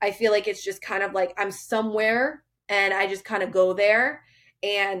like I feel like it's just kind of like I'm somewhere and I just kind of go there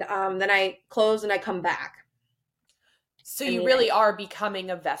and then I close and I come back. So you really are becoming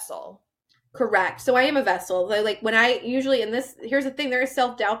a vessel. Correct. So I am a vessel. Like when I usually here's the thing, there is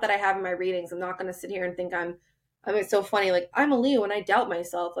self-doubt that I have in my readings. I'm not going to sit here and think it's so funny. Like I'm a Leo and I doubt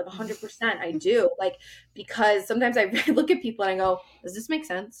myself like 100%. I do, like, because sometimes I look at people and I go, does this make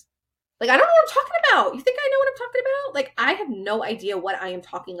sense? Like, I don't know what I'm talking about. You think I know what I'm talking about? Like, I have no idea what I am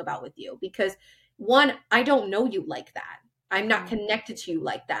talking about with you because one, I don't know you like that. I'm not connected to you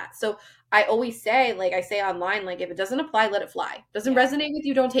like that. So I always say, like I say online, like if it doesn't apply, let it fly. Doesn't resonate with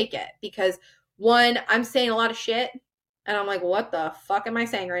you, don't take it. Because one, I'm saying a lot of shit and I'm like, what the fuck am I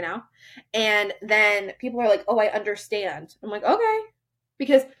saying right now? And then people are like, oh, I understand. I'm like, okay,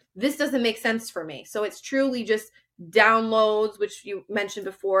 because this doesn't make sense for me. So it's truly just downloads, which you mentioned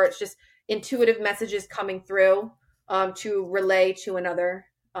before. It's just intuitive messages coming through to relay to another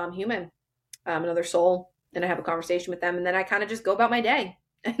human, another soul. And I have a conversation with them. And then I kind of just go about my day.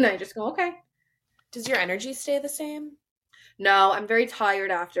 And I just go, okay. Does your energy stay the same? No, I'm very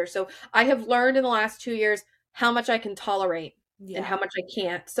tired after. So I have learned in the last 2 years how much I can tolerate and how much I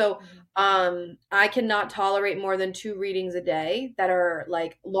can't. So I cannot tolerate more than 2 readings a day that are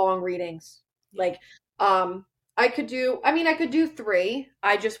like long readings. Like I could do 3.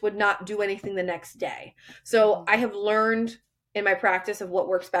 I just would not do anything the next day. So I have learned in my practice of what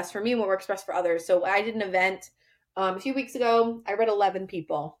works best for me and what works best for others. So I did an event a few weeks ago. I read 11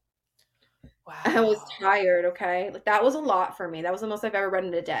 people. Wow. I was tired. Okay. Like that was a lot for me. That was the most I've ever read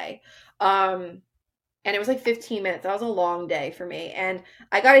in a day. and it was like 15 minutes. That was a long day for me. And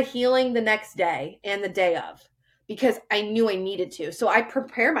I got a healing the next day and the day of because I knew I needed to. So I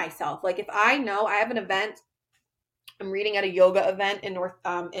prepare myself. Like if I know I have an event, I'm reading at a yoga event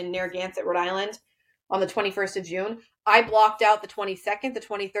in Narragansett, Rhode Island on the 21st of June. I blocked out the 22nd, the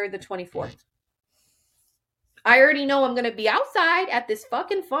 23rd, the 24th. I already know I'm going to be outside at this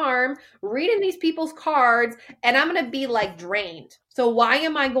fucking farm reading these people's cards and I'm going to be like drained. So why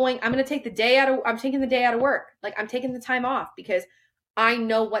am I going? I'm going to take the day out of, I'm taking the day out of work. Like I'm taking the time off because I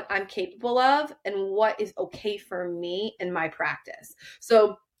know what I'm capable of and what is okay for me in my practice.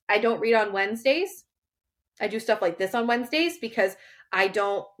 So I don't read on Wednesdays. I do stuff like this on Wednesdays because I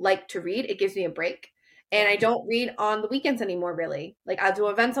don't like to read. It gives me a break. And I don't read on the weekends anymore, really. Like I'll do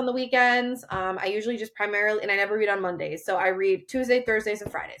events on the weekends. I usually just primarily, and I never read on Mondays. So I read Tuesday, Thursdays, and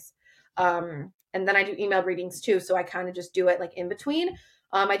Fridays. And then I do email readings too. So I kind of just do it like in between.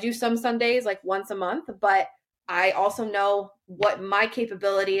 I do some Sundays, like once a month, but I also know what my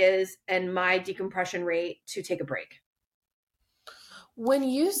capability is and my decompression rate to take a break. When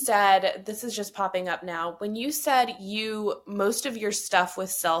you said, this is just popping up now, when you said most of your stuff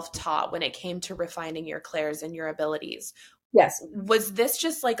was self-taught when it came to refining your clairs and your abilities. Yes. Was this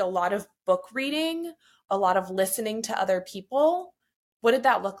just like a lot of book reading, a lot of listening to other people? What did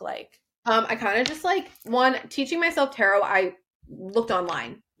that look like? I kind of just like teaching myself tarot. I looked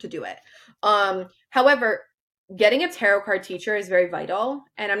online to do it. However, getting a tarot card teacher is very vital.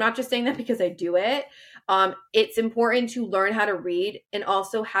 And I'm not just saying that because I do it. It's important to learn how to read and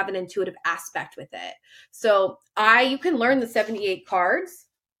also have an intuitive aspect with it. So you can learn the 78 cards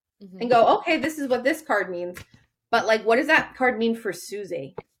and go, okay, this is what this card means. But like, what does that card mean for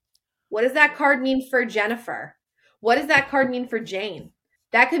Susie? What does that card mean for Jennifer? What does that card mean for Jane?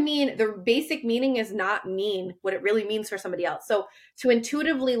 That could mean the basic meaning is not mean what it really means for somebody else. So to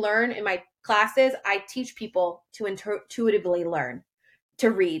intuitively learn in my classes, I teach people to intuitively learn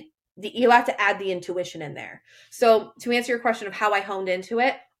to read. You have to add the intuition in there. So to answer your question of how I honed into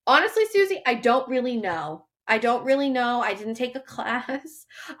it, honestly, Susie, I don't really know. I didn't take a class.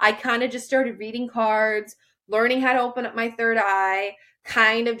 I kind of just started reading cards, learning how to open up my third eye,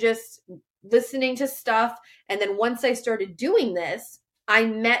 kind of just listening to stuff. And then once I started doing this, I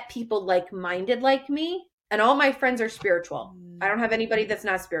met people like-minded like me, and all my friends are spiritual. I don't have anybody that's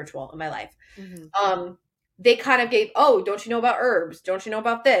not spiritual in my life. They kind of gave, oh, don't you know about herbs? Don't you know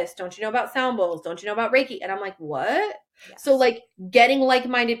about this? Don't you know about sound bowls? Don't you know about Reiki? And I'm like, what? Yes. So like getting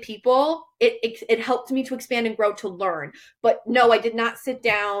like-minded people, it helped me to expand and grow to learn. But no, I did not sit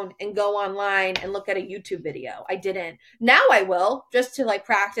down and go online and look at a YouTube video. I didn't. Now I will, just to like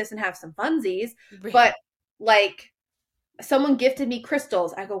practice and have some funsies. Right. But like someone gifted me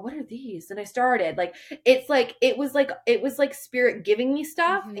crystals. I go, what are these? And I started it was like spirit giving me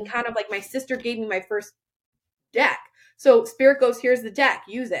stuff. And kind of like my sister gave me my first deck. So spirit goes, here's the deck,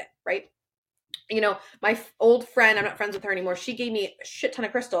 use it. Right. You know, my old friend, I'm not friends with her anymore. She gave me a shit ton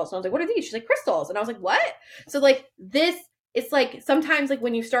of crystals. And I was like, what are these? She's like, crystals. And I was like, what? So like this, it's like sometimes like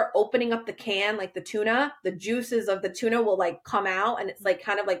when you start opening up the can, like the tuna, the juices of the tuna will like come out. And it's like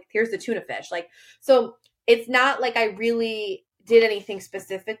kind of like, here's the tuna fish. Like, so it's not like I really did anything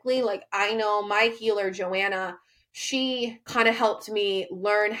specifically. Like I know my healer, Joanna, she kind of helped me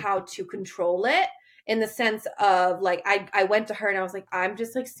learn how to control it in the sense of like, I went to her and I was like, I'm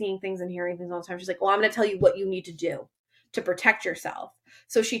just like seeing things and hearing things all the time. She's like, well, I'm going to tell you what you need to do to protect yourself.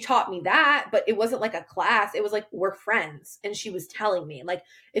 So she taught me that, but it wasn't like a class. It was like, we're friends. And she was telling me like,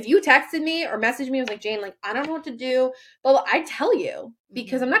 if you texted me or messaged me, I was like, Jane, like, I don't know what to do. But I tell you,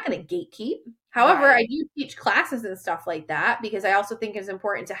 because I'm not going to gatekeep. However, right. I do teach classes and stuff like that because I also think it's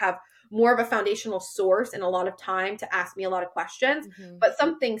important to have more of a foundational source and a lot of time to ask me a lot of questions. But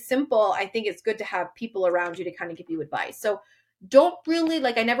something simple, I think it's good to have people around you to kind of give you advice. So don't really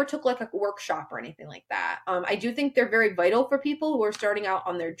like, I never took like a workshop or anything like that. I do think they're very vital for people who are starting out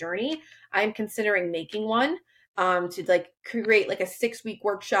on their journey. I'm considering making one to like create like a 6-week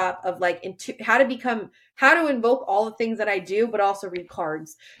workshop of like how to invoke all the things that I do, but also read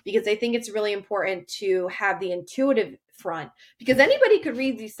cards, because I think it's really important to have the intuitive front, because anybody could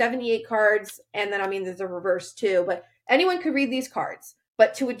read these 78 cards. And then, I mean, there's a reverse too, but anyone could read these cards.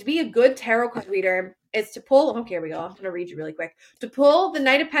 But to be a good tarot card reader is to pull, okay, here we go. I'm going to read you really quick. To pull the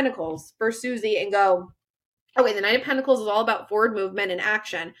Knight of Pentacles for Susie and go, okay, the Knight of Pentacles is all about forward movement and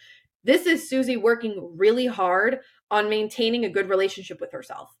action. This is Susie working really hard on maintaining a good relationship with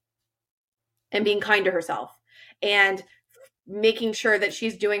herself and being kind to herself and making sure that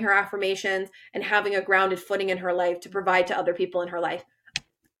she's doing her affirmations and having a grounded footing in her life to provide to other people in her life.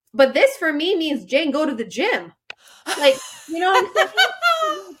 But this for me means, Jane, go to the gym. Like, you know what I'm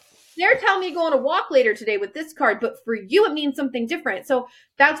saying? They're telling me to go on a walk later today with this card, but for you, it means something different. So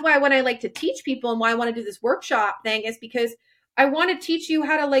that's why when I like to teach people and why I want to do this workshop thing is because I want to teach you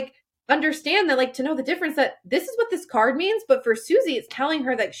how to like understand that, like to know the difference that this is what this card means. But for Susie, it's telling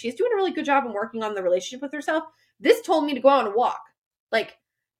her that she's doing a really good job in working on the relationship with herself. This told me to go out and walk. Like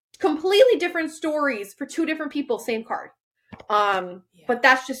completely different stories for two different people, same card. But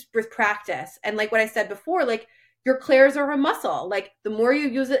that's just with practice. And like what I said before, like your clairs are a muscle. Like the more you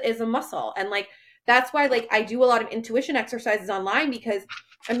use it is a muscle. And like, that's why like I do a lot of intuition exercises online because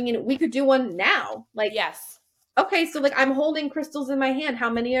I mean, we could do one now. Like, yes. Okay. So like I'm holding crystals in my hand. How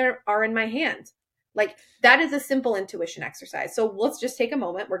many are in my hand? Like that is a simple intuition exercise. So let's just take a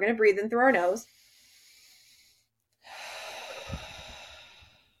moment. We're going to breathe in through our nose.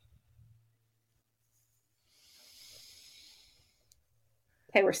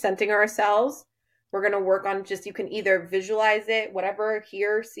 Okay, we're centering ourselves. We're going to work on just, you can either visualize it, whatever,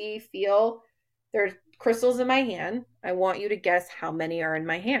 hear, see, feel. There's crystals in my hand. I want you to guess how many are in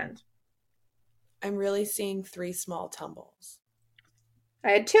my hand. I'm really seeing 3 small tumbles.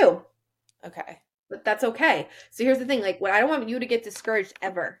 I had 2. Okay. But that's okay. So here's the thing. Like, what I don't want you to get discouraged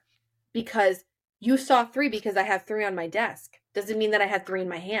ever because you saw 3 because I have 3 on my desk. Doesn't mean that I had 3 in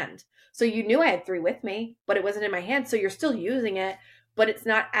my hand. So you knew I had 3 with me, but it wasn't in my hand. So you're still using it, but it's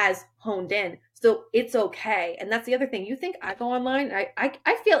not as honed in. So it's okay. And that's the other thing. You think I go online?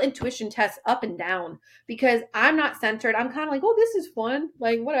 I fail intuition tests up and down because I'm not centered. I'm kind of like, oh, this is fun.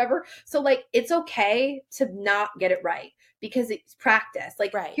 Like, whatever. So like, it's okay to not get it right because it's practice.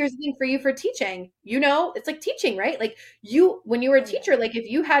 Like, right. Here's the thing for you for teaching, you know, it's like teaching, right? Like when you were a teacher, like if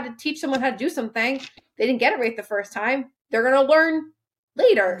you had to teach someone how to do something, they didn't get it right the first time, they're going to learn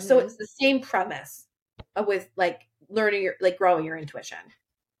later. So it's the same premise with like learning your, like growing your intuition.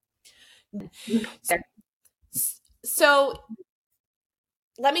 So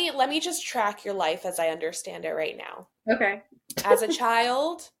let me just track your life as I understand it right now. Okay. As a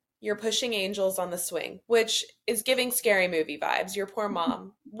child, you're pushing angels on the swing, which is giving scary movie vibes. Your poor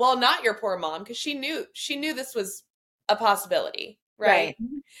mom. Well, not your poor mom, because she knew this was a possibility, right?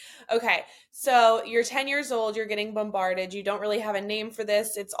 Okay. So you're 10 years old, you're getting bombarded. You don't really have a name for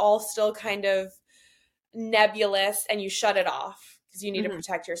this. It's all still kind of nebulous and you shut it off because you need to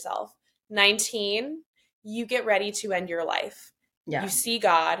protect yourself. 19, you get ready to end your life. Yeah. You see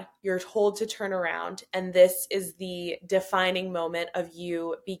God, you're told to turn around, and this is the defining moment of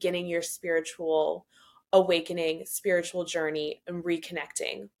you beginning your spiritual awakening, spiritual journey, and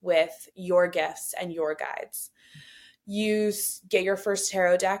reconnecting with your gifts and your guides. You get your first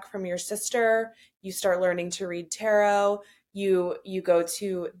tarot deck from your sister. You start learning to read tarot. You go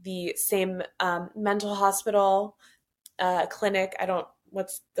to the same mental hospital, clinic.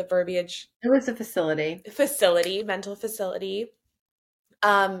 What's the verbiage? It was a facility, mental facility,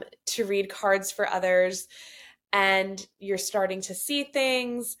 to read cards for others. And you're starting to see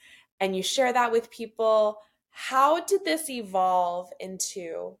things and you share that with people. How did this evolve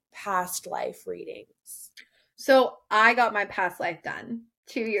into past life readings? So I got my past life done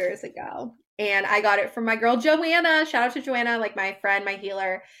 2 years ago. And I got it from my girl, Joanna. Shout out to Joanna, like my friend, my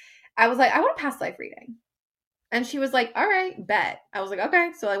healer. I was like, I want a past life reading. And she was like, all right, bet. I was like,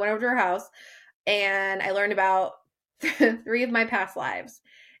 okay. So I went over to her house and I learned about 3 of my past lives.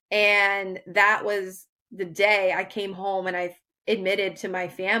 And that was the day I came home and I admitted to my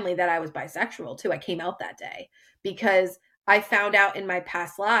family that I was bisexual too. I came out that day because I found out in my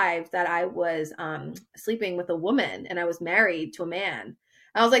past lives that I was sleeping with a woman and I was married to a man.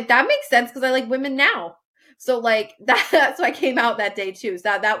 I was like, that makes sense because I like women now. So like that's why I came out that day too. So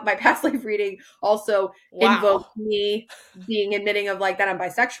that my past life reading also invoked me being admitting of like that I'm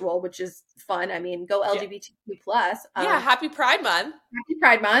bisexual, which is fun. I mean, go LGBTQ plus. Happy Pride Month. Happy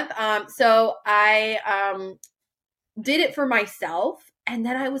Pride Month. So I did it for myself, and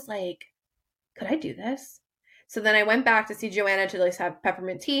then I was like, could I do this? So then I went back to see Joanna to like have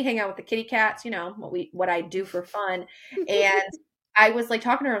peppermint tea, hang out with the kitty cats, you know, what I do for fun. And I was like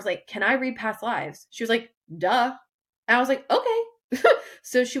talking to her, I was like, can I read past lives? She was like, duh. And I was like, okay.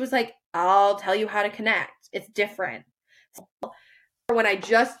 So she was like, I'll tell you how to connect. It's different. So when I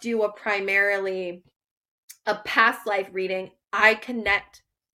just do primarily a past life reading, I connect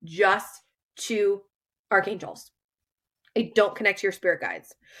just to archangels. I don't connect to your spirit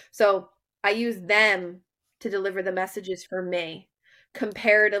guides. So I use them to deliver the messages for me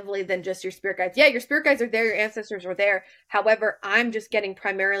comparatively than just your spirit guides. Yeah, your spirit guides are there, your ancestors are there. However, I'm just getting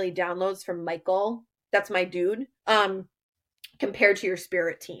primarily downloads from Michael. That's my dude. Compared to your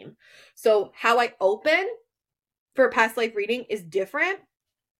spirit team. So how I open for a past life reading is different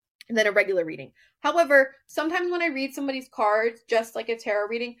than a regular reading. However, sometimes when I read somebody's cards, just like a tarot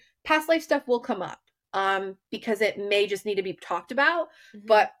reading, past life stuff will come up because it may just need to be talked about. Mhm.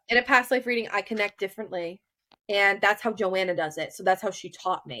 But in a past life reading, I connect differently. And that's how Joanna does it. So that's how she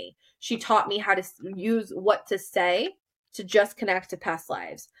taught me. She taught me how to use what to say to just connect to past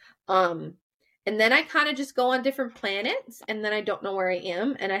lives. Um, and then I kind of just go on different planets and then I don't know where I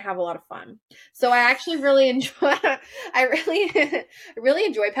am and I have a lot of fun. So I actually really enjoy I really I really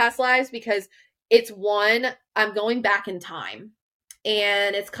enjoy past lives because it's one, I'm going back in time.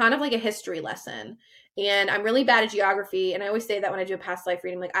 And it's kind of like a history lesson. And I'm really bad at geography. And I always say that when I do a past life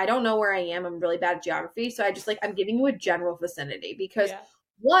reading, like, I don't know where I am. I'm really bad at geography. So I just like, I'm giving you a general vicinity because Yeah.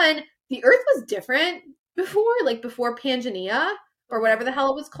 one, the earth was different before, like before Pangea or Mhm. whatever the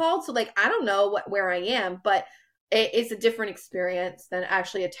hell it was called. So like, I don't know where I am, but it's a different experience than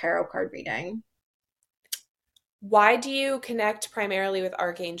actually a tarot card reading. Why do you connect primarily with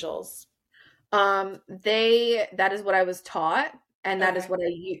archangels? That is what I was taught, and that is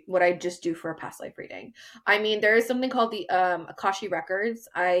Okay. what I just do for a past life reading. I mean, there is something called the Akashi records.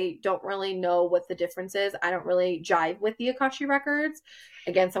 I don't really know what the difference is. I don't really jive with the Akashi records.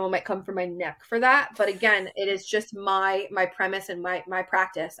 Again, someone might come for my neck for that, but again, it is just my premise and my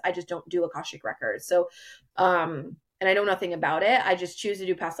practice. I just don't do Akashic records. So, and I know nothing about it. I just choose to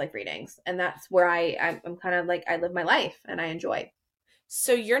do past life readings, and that's where I'm kind of like I live my life and I enjoy.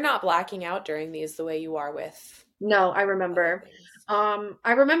 So you're not blacking out during these the way you are with No, I other remember. things.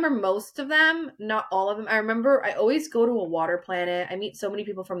 I remember most of them, not all of them. I remember I always go to a water planet. I meet so many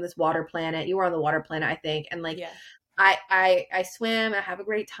people from this water planet. You were on the water planet, I think, and like Yeah. I swim. I have a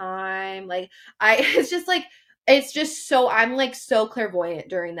great time. Like I, it's just so I'm like so clairvoyant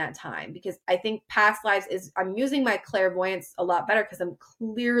during that time because I think past lives is I'm using my clairvoyance a lot better because I'm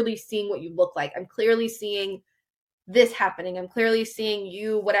clearly seeing what you look like. I'm clearly seeing this happening. I'm clearly seeing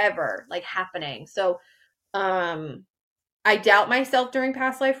you, whatever, like happening. So um I doubt myself during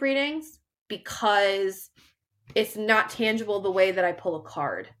past life readings because it's not tangible the way that I pull a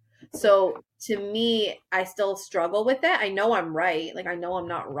card. Okay. So to me, I still struggle with it. I know I'm right. Like I know I'm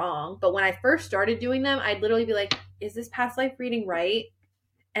not wrong. But when I first started doing them, I'd literally be like, is this past life reading right?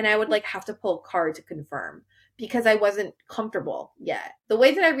 And I would like have to pull a card to confirm because I wasn't comfortable yet. The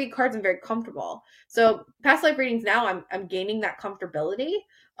way that I read cards, I'm very comfortable. So past life readings now, I'm gaining that comfortability.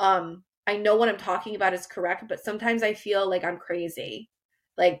 I know what I'm talking about is correct, but sometimes I feel like I'm crazy.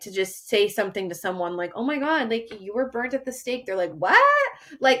 Like to just say something to someone like, oh my God, like you were burnt at the stake. They're like, what?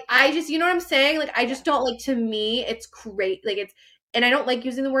 Like I just, you know what I'm saying? Like I Yeah. just don't like to me, it's great. Like it's, and I don't like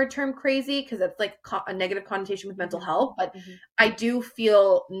using the word term crazy because that's like a negative connotation with mental Hmm. health, but Hmm. I do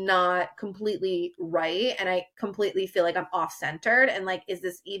feel not completely right. And I completely feel like I'm off centered. And like, is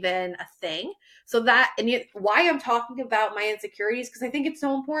this even a thing? So that, and yet why I'm talking about my insecurities, because I think it's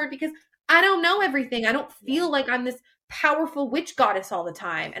so important because I don't know everything. I don't Yeah. feel like I'm this powerful witch goddess all the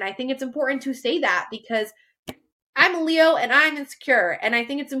time. And I think it's important to say that because I'm a Leo and I'm insecure. And I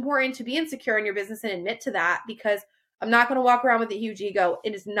think it's important to be insecure in your business and admit to that because I'm not going to walk around with a huge ego.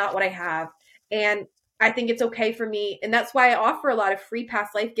 It is not what I have. And I think it's okay for me. And that's why I offer a lot of free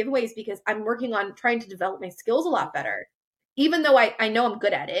past life giveaways because I'm working on trying to develop my skills a lot better. Even though I know I'm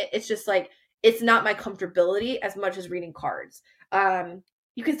good at it, it's just like, it's not my comfortability as much as reading cards.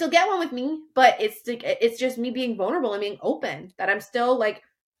 You can still get one with me, but it's just me being vulnerable and being open that I'm still like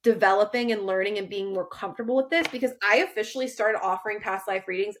developing and learning and being more comfortable with this because I officially started offering past life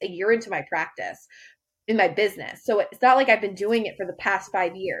readings a year into my practice in my business. So it's not like I've been doing it for the past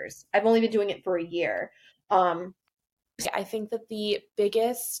 5 years. I've only been doing it for a year. Um, I think that the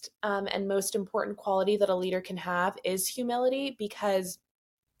biggest and most important quality that a leader can have is humility because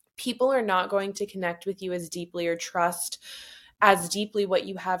people are not going to connect with you as deeply or trust as deeply what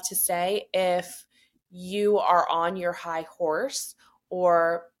you have to say if you are on your high horse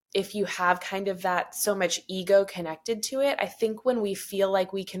or if you have kind of that so much ego connected to it. I think when we feel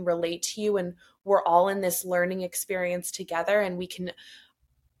like we can relate to you and we're all in this learning experience together and we can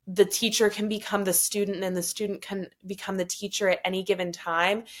the teacher can become the student and the student can become the teacher at any given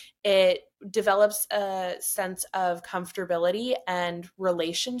time, it develops a sense of comfortability and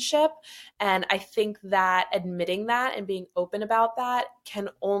relationship. And I think that admitting that and being open about that can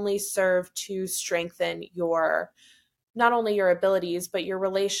only serve to strengthen your not only your abilities, but your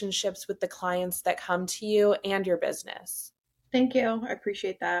relationships with the clients that come to you and your business. Thank you. I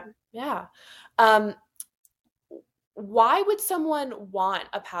appreciate that. Yeah. Um, why would someone want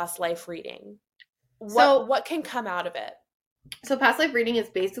a past life reading? what So what can come out of it? So past life reading is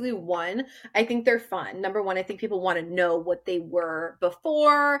basically one. I think they're fun. Number one, I think people want to know what they were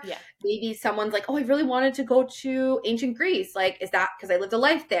before. Yeah. Maybe someone's like, oh, I really wanted to go to ancient Greece. Like, is that because I lived a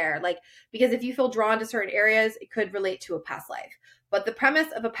life there? Like, because if you feel drawn to certain areas, it could relate to a past life. But the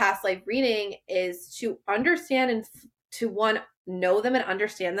premise of a past life reading is to understand and to one, know them and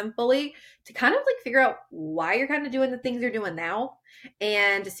understand them fully, to kind of like figure out why you're kind of doing the things you're doing now,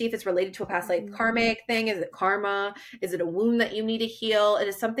 and to see if it's related to a past life karmic thing. Is it karma? Is it a wound that you need to heal? It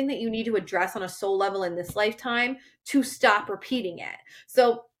is something that you need to address on a soul level in this lifetime to stop repeating it.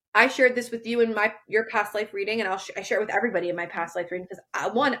 So I shared this with you in your past life reading, and I share it with everybody in my past life reading because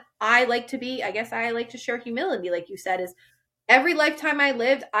I like to be, I guess I like to share humility, like you said, is every lifetime I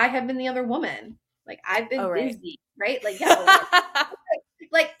lived, I have been the other woman. Like I've been busy, right? Like, yeah,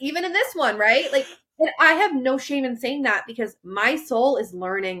 like even in this one, right? Like, and I have no shame in saying that because my soul is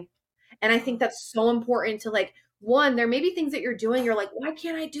learning. And I think that's so important to like, one, there may be things that you're doing, you're like, why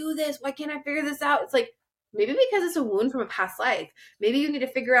can't I do this? Why can't I figure this out? It's like, maybe because it's a wound from a past life. Maybe you need to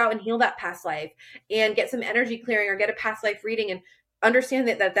figure out and heal that past life and get some energy clearing or get a past life reading and understand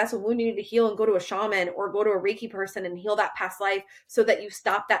that that's a wound you need to heal and go to a shaman or go to a Reiki person and heal that past life so that you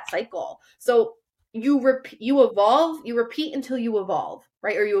stop that cycle. So you evolve, you repeat until you evolve,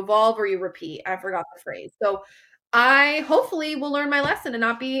 right? Or you evolve or you repeat. I forgot the phrase. So I hopefully will learn my lesson and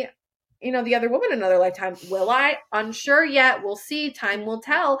not be, the other woman in another lifetime. Will I? Unsure yet. We'll see. Time will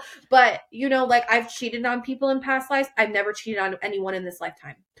tell. But, like I've cheated on people in past lives. I've never cheated on anyone in this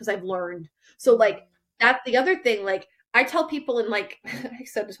lifetime because I've learned. So like, that's the other thing. Like I tell people and like, I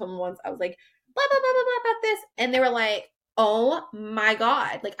said to someone once, I was like, blah, blah, blah, blah, blah about this. And they were like, oh my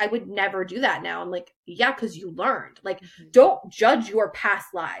God, like I would never do that now. I'm like, yeah, because you learned. Like, don't judge your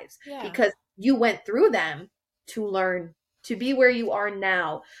past lives because you went through them to learn, to be where you are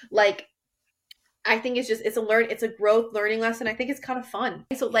now. Like, I think it's a growth learning lesson. I think it's kind of fun.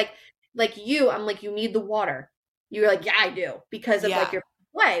 So like you, I'm like, you need the water. You're like, yeah, I do, because of like your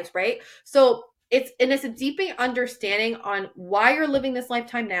lives, right? So it's a deepening understanding on why you're living this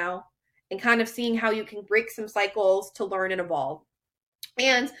lifetime now and kind of seeing how you can break some cycles to learn and evolve.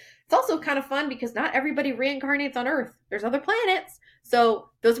 And it's also kind of fun because not everybody reincarnates on Earth. There's other planets. So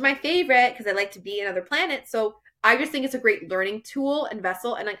those are my favorite because I like to be in other planets. So I just think it's a great learning tool and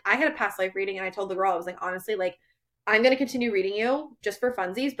vessel. And like I had a past life reading and I told the girl, I was like, honestly, like I'm going to continue reading you just for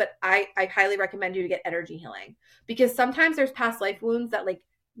funsies, but I highly recommend you to get energy healing because sometimes there's past life wounds that like,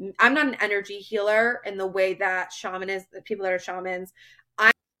 I'm not an energy healer in the way that shaman is, the people that are shamans.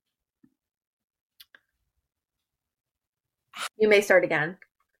 You may start again.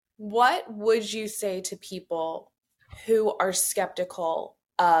 What would you say to people who are skeptical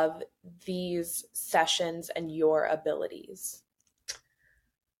of these sessions and your abilities?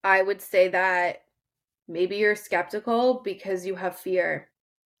 I would say that maybe you're skeptical because you have fear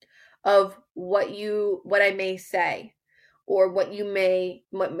of what I may say or what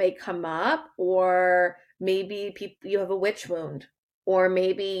may come up, or maybe you have a witch wound, or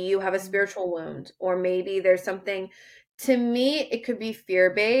maybe you have a spiritual wound, or maybe there's something. To me, it could be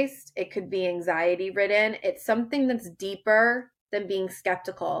fear-based, it could be anxiety-ridden. It's something that's deeper than being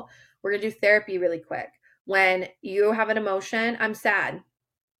skeptical. We're going to do therapy really quick. When you have an emotion, I'm sad.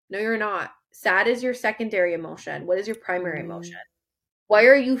 No, you're not. Sad is your secondary emotion. What is your primary emotion? Why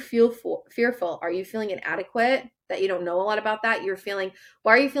are you fearful? Are you feeling inadequate? That you don't know a lot about that?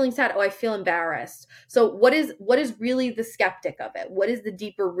 Why are you feeling sad? Oh, I feel embarrassed. So what is really the skeptic of it? What is the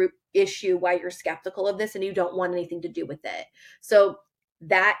deeper root issue why you're skeptical of this and you don't want anything to do with it? So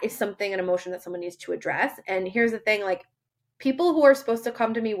that is an emotion that someone needs to address. And here's the thing, like people who are supposed to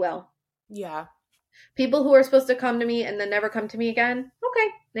come to me will. Yeah. People who are supposed to come to me and then never come to me again. Okay,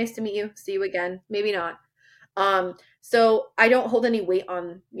 nice to meet you. See you again. Maybe not. So I don't hold any weight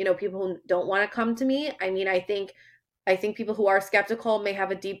on, people who don't want to come to me. I mean, I think people who are skeptical may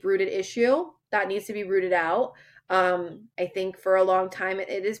have a deep rooted issue that needs to be rooted out. I think for a long time,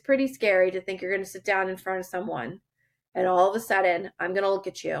 it is pretty scary to think you're going to sit down in front of someone and all of a sudden I'm going to look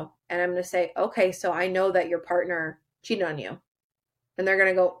at you and I'm going to say, okay, so I know that your partner cheated on you. And they're going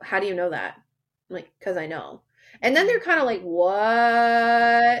to go, how do you know that? I'm like, cause I know. And then they're kind of like,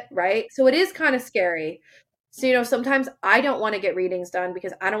 what? Right. So it is kind of scary. So, sometimes I don't want to get readings done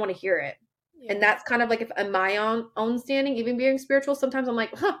because I don't want to hear it. Yeah. And that's kind of like if in my own standing, even being spiritual, sometimes I'm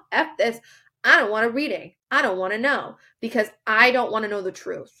like, F this. I don't want a reading. I don't want to know because I don't want to know the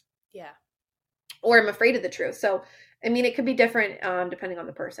truth. Yeah. Or I'm afraid of the truth. So, I mean, it could be different depending on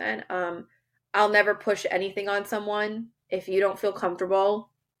the person. I'll never push anything on someone. If you don't feel comfortable,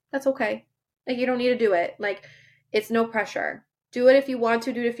 that's okay. Like, you don't need to do it. Like, it's no pressure. Do it if you want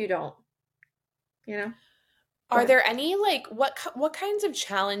to, do it if you don't. Go Are ahead. there any like what kinds of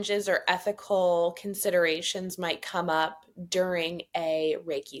challenges or ethical considerations might come up during a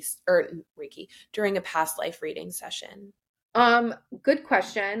Reiki during a past life reading session? Good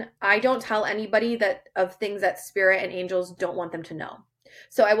question. I don't tell anybody that of things that spirit and angels don't want them to know.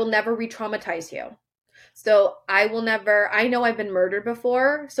 So I will never re-traumatize you. So I will never, I know I've been murdered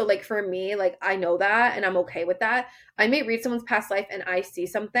before. So like for me, like I know that and I'm okay with that. I may read someone's past life and I see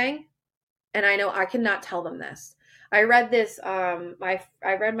something and I know I cannot tell them this. I read this, I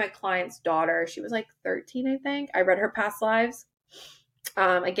read my client's daughter. She was like 13, I think. I read her past lives.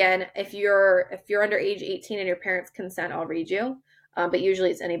 Again, if you're under age 18 and your parents consent, I'll read you. But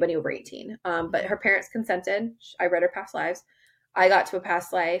usually it's anybody over 18. But her parents consented. I read her past lives. I got to a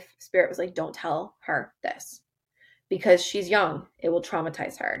past life. Spirit was like, don't tell her this because she's young. It will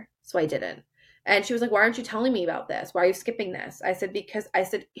traumatize her. So I didn't. And she was like, why aren't you telling me about this? Why are you skipping this? I said,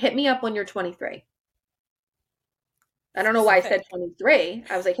 hit me up when you're 23. I don't know why I said Specific. 23.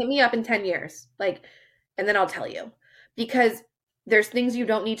 I was like, hit me up in 10 years. Like, and then I'll tell you. Because there's things you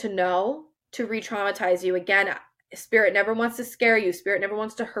don't need to know to re-traumatize you. Again, spirit never wants to scare you. Spirit never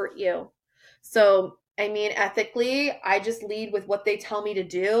wants to hurt you. So, I mean, ethically, I just lead with what they tell me to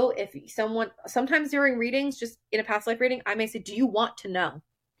do. If someone, sometimes during readings, just in a past life reading, I may say, do you want to know?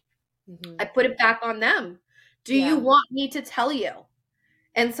 Hmm. I put it back on them. Do you Yeah. want me to tell you?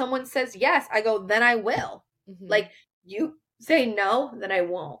 And someone says yes, I go, then I will. Hmm. Like you say no, then I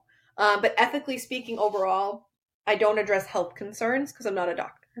won't. But ethically speaking, overall, I don't address health concerns because I'm not a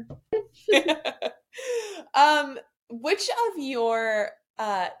doctor. um, which of your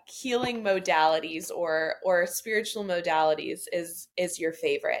healing modalities or spiritual modalities is your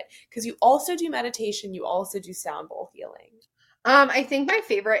favorite? Because you also do meditation, you also do sound bowl healing. I think my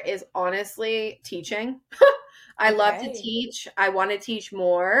favorite is honestly teaching. I love to Okay. teach. I want to teach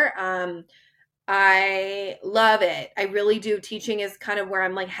more. I love it. I really do. Teaching is kind of where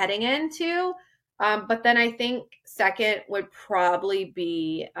I'm like heading into. But then I think second would probably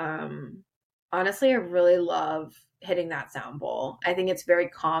be honestly, I really love hitting that sound bowl. I think it's very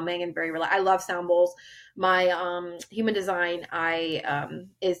calming and very I love sound bowls. My human design I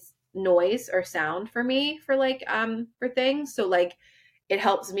is noise or sound for me for like for things. So like it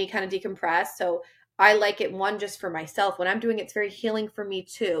helps me kind of decompress. So I like it one just for myself. When I'm doing it, it's very healing for me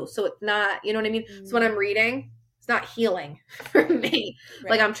too. So it's not, you know what I mean? So when Mm, I'm reading, it's not healing for right. me.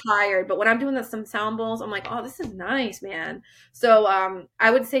 Like Right. I'm tired, but when I'm doing some sound bowls, I'm like, oh, this is nice, man. So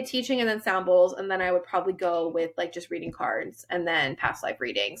I would say teaching and then sound bowls, and then I would probably go with like just reading cards and then past life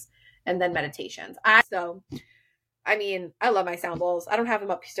readings and then meditations. I mean, I love my sound bowls. I don't have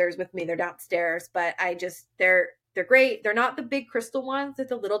them upstairs with me; they're downstairs. But I just they're great. They're not the big crystal ones; they're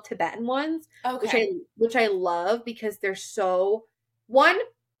the little Tibetan ones, Okay. which I love because they're so one.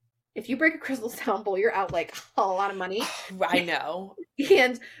 If you break a crystal sound bowl, you're out like a lot of money, I know.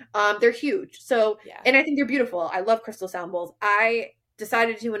 and they're huge. So, Yeah. and I think they're beautiful. I love crystal sound bowls. I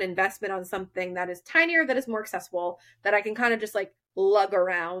decided to do an investment on something that is tinier, that is more accessible, that I can kind of just like lug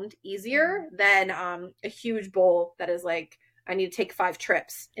around easier than a huge bowl that is like I need to take 5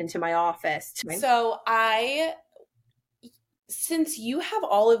 trips into my office. So since you have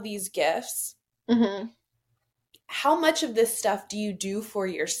all of these gifts, Mm-hmm. how much of this stuff do you do for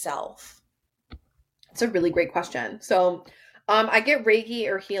yourself? It's a really great question. So, I get Reiki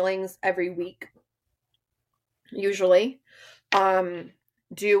or healings every week, usually. Um,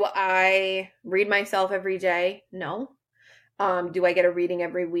 do I read myself every day? No. Do I get a reading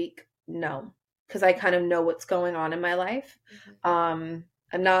every week? No, because I kind of know what's going on in my life. Mhm.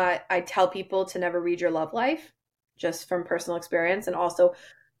 I'm not, I tell people to never read your love life just from personal experience. And also,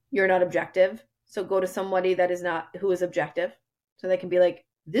 you're not objective. So go to somebody that is not, who is objective. So they can be like,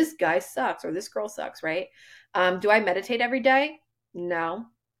 this guy sucks or this girl sucks, right? Do I meditate every day? No.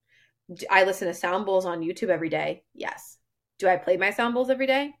 Do I listen to sound bowls on YouTube every day? Yes. Do I play my sound bowls every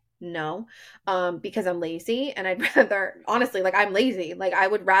day? No. Because I'm lazy and I'd rather honestly, like I'm lazy. Like I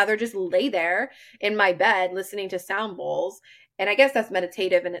would rather just lay there in my bed listening to sound bowls. And I guess that's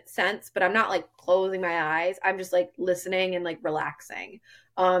meditative in its sense, but I'm not like closing my eyes. I'm just like listening and like relaxing.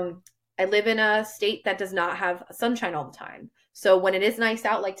 Um, I live in a state that does not have sunshine all the time. So when it is nice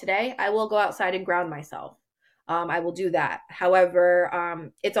out like today, I will go outside and ground myself. I will do that.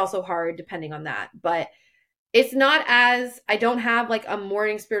 However, it's also hard depending on that. But it's not as I don't have like a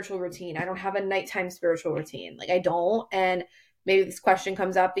morning spiritual routine. I don't have a nighttime spiritual routine. Like I don't. And maybe this question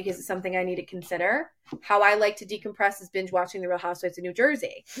comes up because it's something I need to consider. How I like to decompress is binge watching The Real Housewives of New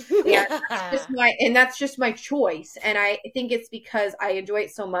Jersey. And that's just my choice. And I think it's because I enjoy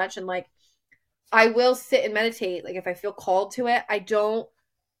it so much and like I will sit and meditate like if I feel called to it. I don't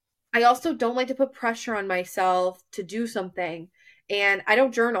I also don't like to put pressure on myself to do something. And I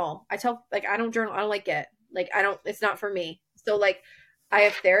don't journal. I don't journal. I don't like it. Like, I don't, it's not for me. So, like, I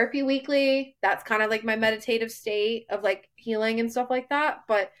have therapy weekly. That's kind of like my meditative state of like healing and stuff like that.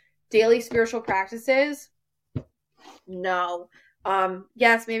 But daily spiritual practices, no.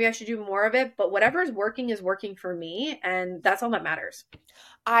 Yes, maybe I should do more of it, but whatever is working for me. And that's all that matters.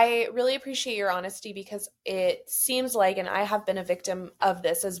 I really appreciate your honesty because it seems like, and I have been a victim of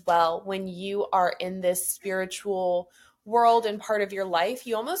this as well, when you are in this spiritual world and part of your life,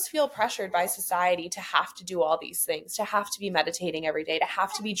 you almost feel pressured by society to have to do all these things, to have to be meditating every day, to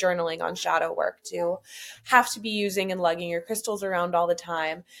have to be journaling on shadow work, to have to be using and lugging your crystals around all the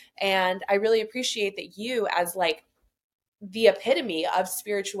time. And I really appreciate that you, as like the epitome of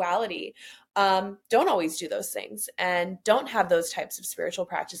spirituality, don't always do those things and don't have those types of spiritual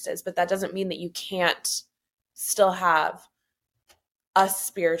practices, but that doesn't mean that you can't still have a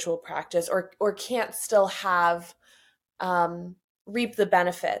spiritual practice or can't still have reap the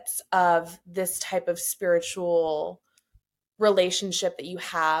benefits of this type of spiritual relationship that you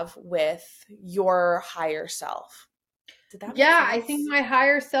have with your higher self. Did that make Yeah, I sense? think my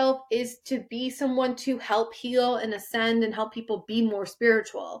higher self is to be someone to help heal and ascend and help people be more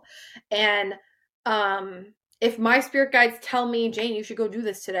spiritual. And if my spirit guides tell me, Jane, you should go do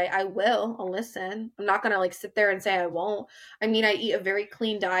this today, I will. I'll listen. I'm not gonna like sit there and say I won't. I mean, I eat a very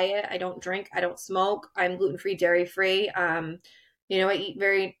clean diet. I don't drink, I don't smoke, I'm gluten-free, dairy-free. I eat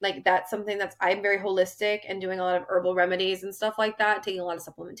very like that's something that's I'm very holistic and doing a lot of herbal remedies and stuff like that, taking a lot of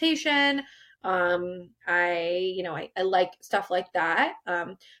supplementation. I like stuff like that.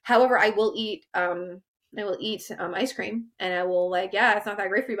 However, I will eat ice cream, and I will like, yeah, it's not that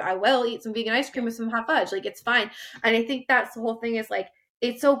great for you, but I will eat some vegan ice cream with some hot fudge. Like, it's fine. And I think that's the whole thing is like,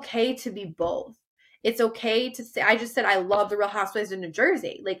 it's okay to be both. It's okay to say, I just said I love the Real Housewives of New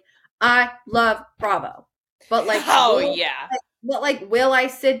Jersey. Like, I love Bravo, but like, Oh, yeah. will I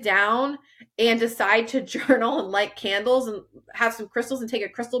sit down and decide to journal and light candles and have some crystals and take a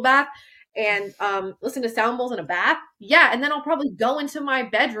crystal bath and listen to sound bowls in a bath? Yeah, and then I'll probably go into my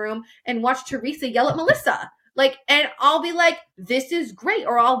bedroom and watch Teresa yell at Melissa. Like, and I'll be like, this is great.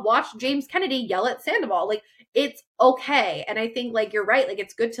 Or I'll watch James Kennedy yell at Sandoval. Like, it's okay. And I think like you're right. Like,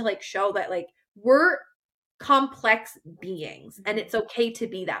 it's good to like show that like we're complex beings and it's okay to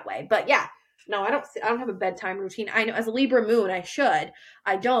be that way. But yeah, no, I don't have a bedtime routine. I know as a Libra moon, I should.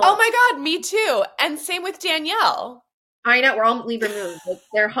 I don't. Oh my God, me too. And same with Danielle. I know we're all Libra moons. Like,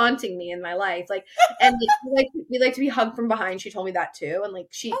 they're haunting me in my life. Like, and we like to be hugged from behind. She told me that too, and like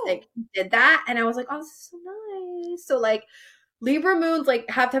she like did that, and I was like, oh, this is so nice. So like, Libra moons like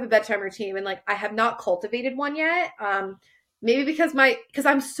have to have a bedtime routine, and like I have not cultivated one yet. Maybe because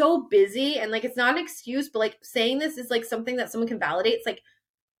I'm so busy, and like it's not an excuse, but like saying this is like something that someone can validate. It's like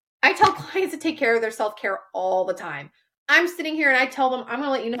I tell clients to take care of their self care all the time. I'm sitting here and I tell them I'm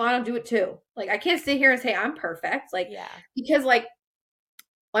gonna let you know I don't do it too. Like I can't sit here and say I'm perfect. Like Yeah. because like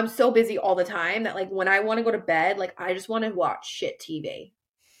I'm so busy all the time that like when I want to go to bed, like I just want to watch shit TV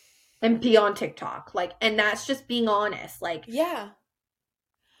and be on TikTok. Like, and that's just being honest. Like, Yeah.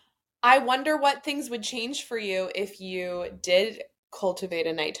 I wonder what things would change for you if you did cultivate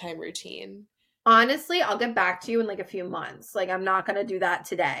a nighttime routine. honestly, I'll get back to you in like a few months. Like, I'm not gonna do that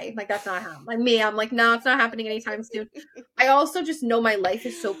today. Like, that's not happening. Like me, I'm like, no, it's not happening anytime soon. I also just know my life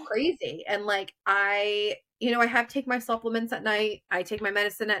is so crazy, and like I have to take my supplements at night. I take my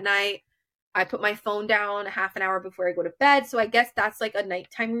medicine at night. I put my phone down a half an hour before I go to bed. So I guess that's like a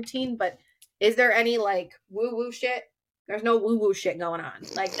nighttime routine. But is there any like woo woo shit? There's no woo woo shit going on.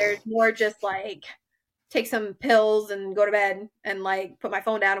 Like, there's more just like take some pills and go to bed and like put my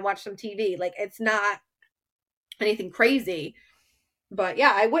phone down and watch some TV. Like, it's not anything crazy. But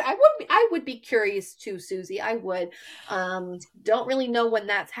yeah, I would be curious too, Susie. I would. Don't really know when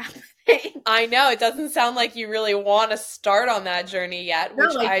that's happening. I know it doesn't sound like you really want to start on that journey yet,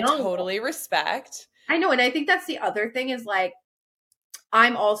 which No, I I don't. totally respect. I know, and I think that's the other thing is like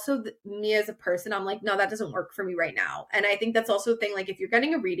I'm also me as a person. I'm like, no, that doesn't work for me right now. And I think that's also a thing. Like, if you're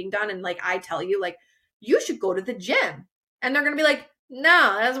getting a reading done, and like I tell you, like you should go to the gym, and they're gonna be like,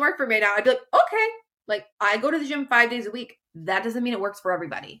 no, that doesn't work for me now. I'd be like, okay. Like, I go to the gym 5 days a week. That doesn't mean it works for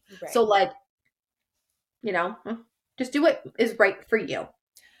everybody. Right. So like, just do what is right for you.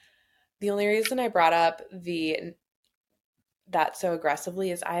 The only reason I brought up that so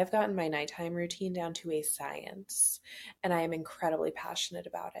aggressively is I have gotten my nighttime routine down to a science, and I am incredibly passionate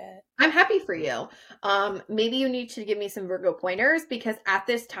about it. I'm happy for you. Maybe you need to give me some Virgo pointers, because at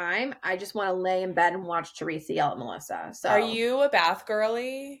this time I just want to lay in bed and watch Teresa yell at Melissa. So Are you a bath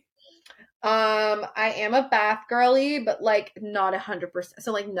girly? I am a bath girly, but like not 100%.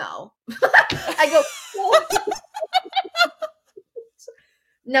 So like no. I go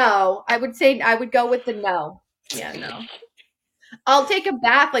no. I would say I would go with the no. Yeah, no. I'll take a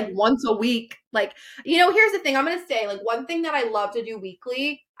bath like once a week. Like, here's the thing. I'm gonna say, like, one thing that I love to do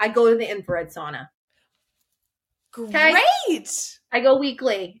weekly, I go to the infrared sauna. Okay? Great. I go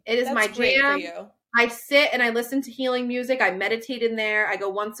weekly. It is That's my great for jam. you. I sit and I listen to healing music. I meditate in there. I go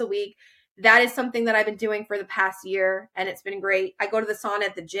once a week. That is something that I've been doing for the past year, and it's been great. I go to the sauna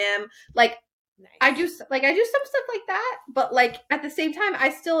at the gym. Like, I do Nice. I do some stuff like that, but like at the same time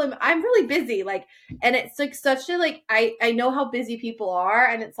I still am I'm really busy, like, and it's like such a like I know how busy people are,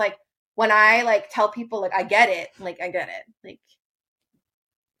 and it's like when I like tell people like I get it, like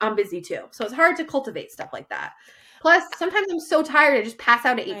I'm busy too. So it's hard to cultivate stuff like that. Plus sometimes I'm so tired I just pass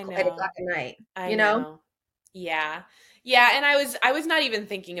out at I 8 o'clock know. at night, I you know? know. Yeah. Yeah, and I was not even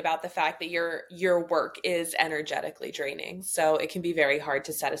thinking about the fact that your work is energetically draining. So it can be very hard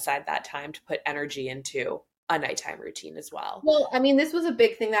to set aside that time to put energy into a nighttime routine as well. Well, I mean, this was a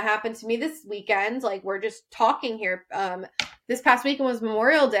big thing that happened to me this weekend. Like, we're just talking here. This past weekend was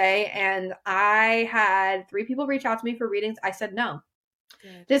Memorial Day, and I had 3 people reach out to me for readings. I said no.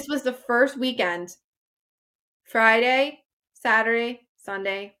 Good. This was the first weekend, Friday, Saturday,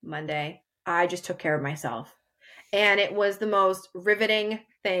 Sunday, Monday. I just took care of myself. And it was the most riveting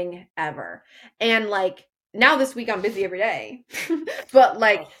thing ever. And like, now this week I'm busy every day. But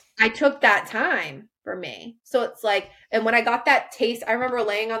like, Oh. I took that time for me. So it's like, and when I got that taste, I remember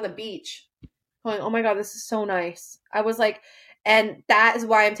laying on the beach going, oh my God, this is so nice. I was like, and that is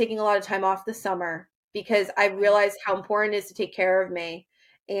why I'm taking a lot of time off this summer, because I realized how important it is to take care of me.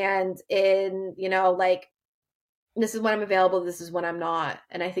 And like, this is when I'm available, this is when I'm not.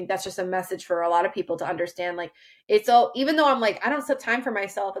 And I think that's just a message for a lot of people to understand. Like, it's all, even though I'm like, I don't set time for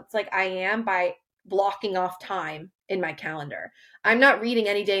myself, it's like I am by blocking off time in my calendar. I'm not reading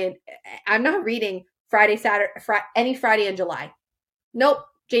any day. I'm not reading Friday, Saturday, any Friday in July. Nope.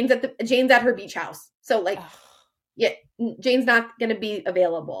 Jane's at her beach house. So like, Oh. yeah, Jane's not going to be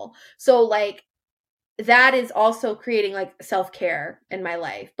available. So like, that is also creating like self-care in my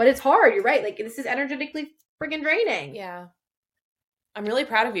life. But it's hard. You're right. Like, this is energetically freaking draining. Yeah. I'm really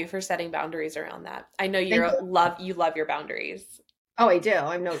proud of you for setting boundaries around that. I know Thank you. you love your boundaries. Oh, I do.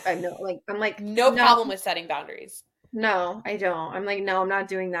 I know. Like, I'm like, No no, problem with setting boundaries. no, I don't. I'm like, no, I'm not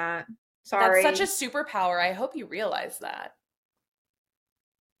doing that. That's such a Sorry. superpower. I hope you realize that.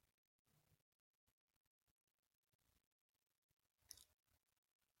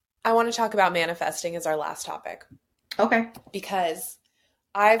 I want to talk about manifesting as our last topic Okay. because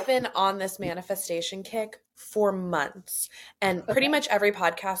I've been on this manifestation kick for months. And pretty Okay. much every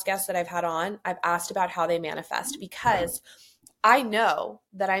podcast guest that I've had on, I've asked about how they manifest because I know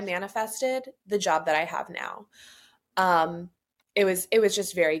that I manifested the job that I have now. Um, it was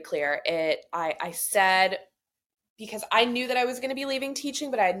just very clear. I said because I knew that I was going to be leaving teaching,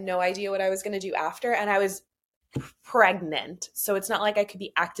 but I had no idea what I was going to do after, and I was pregnant. So it's not like I could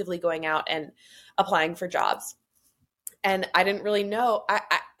be actively going out and applying for jobs. And I didn't really know.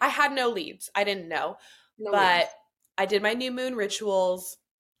 I had no leads. I didn't know. No But leads. I did my new moon rituals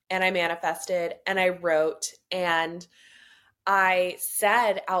and I manifested and I wrote and I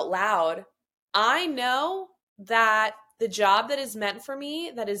said out loud, I know that the job that is meant for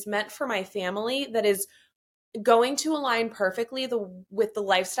me, that is meant for my family, that is going to align perfectly with the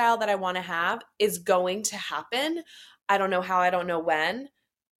lifestyle that I want to have is going to happen. I don't know how, I don't know when,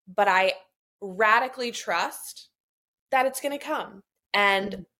 but I radically trust that it's going to come.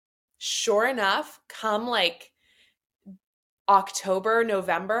 And sure enough, come like October,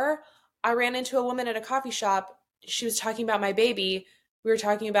 November, I ran into a woman at a coffee shop. She was talking about my baby. We were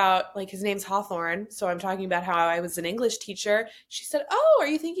talking about, like, his name's Hawthorne. So I'm talking about how I was an English teacher. She said, oh, are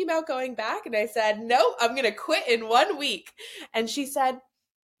you thinking about going back? And I said, no, I'm going to quit in 1 week. And she said,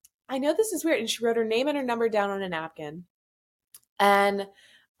 I know this is weird. And she wrote her name and her number down on a napkin. And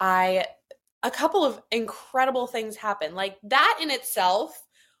a couple of incredible things happened. Like, that in itself,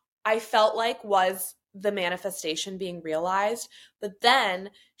 I felt like was the manifestation being realized. But then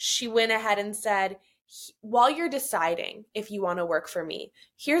she went ahead and said, while you're deciding if you want to work for me,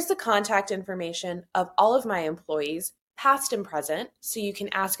 here's the contact information of all of my employees, past and present, so you can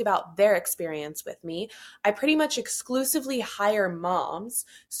ask about their experience with me. I pretty much exclusively hire moms.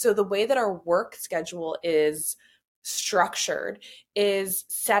 So the way that our work schedule is structured is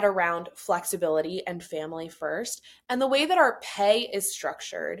set around flexibility and family first. And the way that our pay is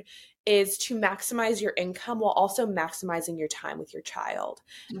structured is to maximize your income while also maximizing your time with your child.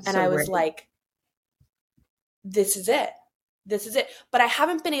 That's And so I was great. like, this is it. This is it. But I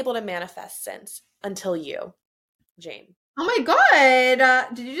haven't been able to manifest since until you, Jane. Oh my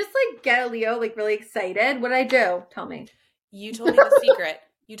God. Did you just like get a Leo like really excited? What did I do? Tell me. You told me the secret.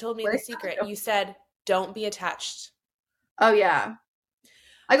 You told me What the did I secret. do? You said, don't be attached. Oh yeah.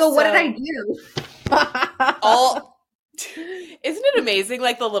 I go, what did I do? All isn't it amazing?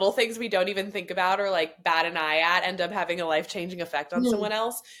 Like the little things we don't even think about or like bat an eye at end up having a life-changing effect on someone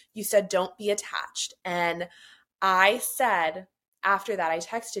else. You said, don't be attached. And I said, after that, I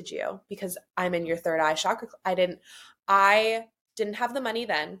texted you because I'm in your third eye chakra. I didn't have the money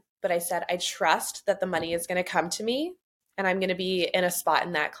then, but I said, I trust that the money is going to come to me and I'm going to be in a spot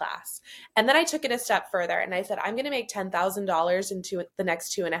in that class. And then I took it a step further and I said, I'm going to make $10,000 into the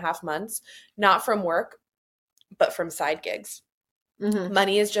next 2.5 months, not from work, but from side gigs. Mm-hmm.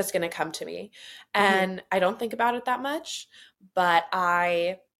 Money is just going to come to me. And mm-hmm. I don't think about it that much, but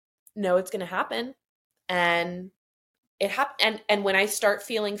I know it's going to happen. And it happened. And when I start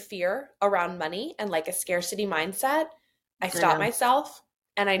feeling fear around money and like a scarcity mindset, I stop myself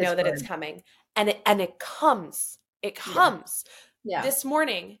and I know that it's coming. And it comes. It comes. Yeah. This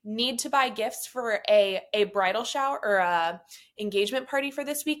morning, need to buy gifts for a bridal shower or a engagement party for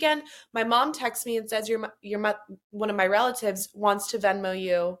this weekend. My mom texts me and says, one of my relatives wants to Venmo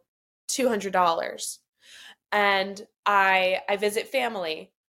you $200. And I visit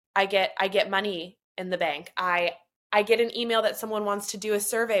family. I get money in the bank. I get an email that someone wants to do a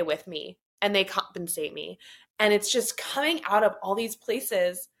survey with me and they compensate me. And it's just coming out of all these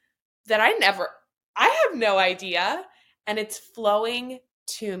places that I have no idea. And it's flowing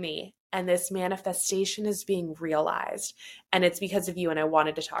to me. And this manifestation is being realized. And it's because of you. And I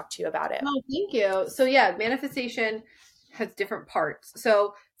wanted to talk to you about it. Oh, thank you. So yeah, manifestation has different parts.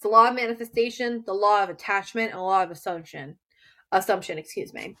 So it's the law of manifestation, the law of attachment, and the law of assumption,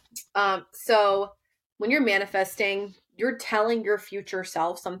 excuse me. So when you're manifesting, you're telling your future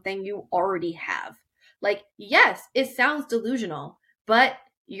self something you already have. Like, yes, it sounds delusional, but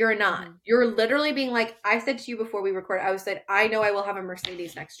you're not. Mm-hmm. You're literally being like, I said to you before we recorded, I said, I know I will have a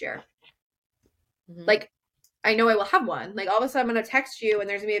Mercedes next year. Mm-hmm. Like, I know I will have one. Like, all of a sudden I'm going to text you and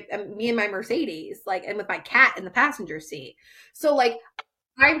there's going to be me and my Mercedes, like, and with my cat in the passenger seat. So like,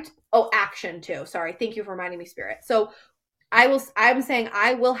 action too. Sorry. Thank you for reminding me, Spirit. So I'm saying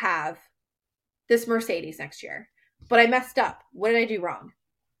I will have this Mercedes next year, but I messed up. What did I do wrong?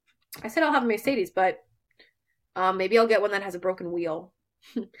 I said I'll have a Mercedes, but maybe I'll get one that has a broken wheel.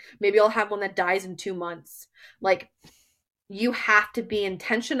 Maybe I'll have one that dies in 2 months. Like, you have to be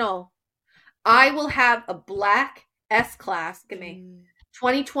intentional. I will have a black S-Class, give me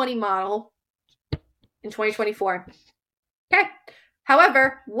 2020 model in 2024. Okay.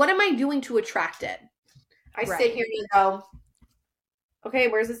 However, what am I doing to attract it? I sit here and go, okay,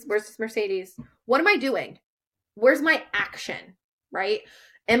 where's this Mercedes? What am I doing? Where's my action? Right?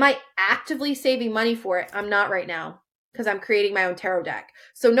 Am I actively saving money for it? I'm not right now because I'm creating my own tarot deck.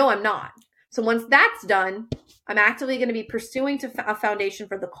 So no, I'm not. So once that's done, I'm actively going to be pursuing a foundation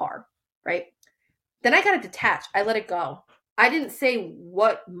for the car, right? Then I got to detach. I let it go. I didn't say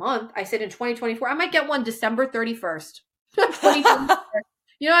what month. I said in 2024, I might get one December 31st. 2024.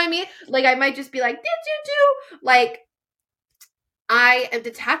 You know what I mean? Like, I might just be like, do. Like, I am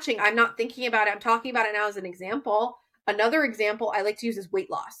detaching. I'm not thinking about it. I'm talking about it now as an example. Another example I like to use is weight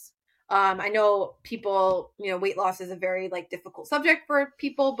loss. I know people, weight loss is a very like difficult subject for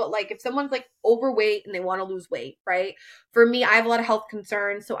people, but like if someone's like overweight and they want to lose weight, right? For me, I have a lot of health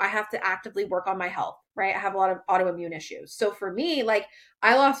concerns, so I have to actively work on my health, right? I have a lot of autoimmune issues. So for me, like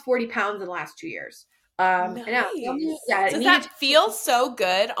I lost 40 pounds in the last 2 years. Nice. Does that feel so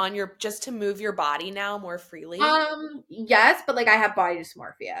good on just to move your body now more freely? Yes, but like I have body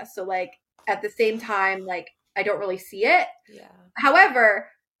dysmorphia. So like at the same time, like I don't really see it. Yeah. However,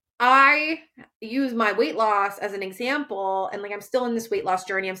 I use my weight loss as an example, and like I'm still in this weight loss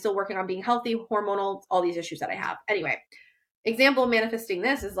journey. I'm still working on being healthy, hormonal, all these issues that I have. Anyway, example of manifesting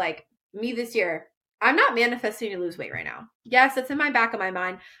this is like me this year. I'm not manifesting to lose weight right now. Yes, it's in my back of my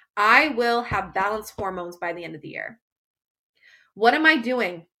mind. I will have balanced hormones by the end of the year. What am I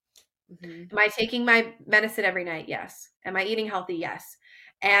doing? Mm-hmm. Am I taking my medicine every night? Yes. Am I eating healthy? Yes.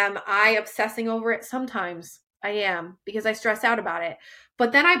 Am I obsessing over it? Sometimes I am because I stress out about it.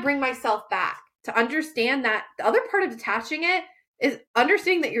 But then I bring myself back to understand that the other part of detaching it is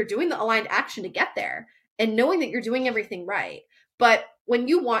understanding that you're doing the aligned action to get there and knowing that you're doing everything right. But when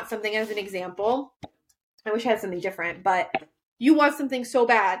you want something, as an example, I wish I had something different, but you want something so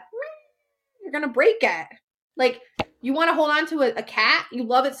bad, you're going to break it. Like you want to hold on to a cat. You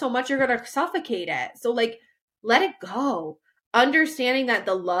love it so much, you're going to suffocate it. So like, let it go. understanding that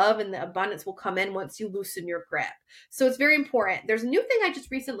the love and the abundance will come in once you loosen your grip. So it's very important. There's a new thing I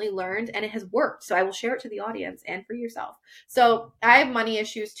just recently learned and it has worked. So I will share it to the audience and for yourself. So I have money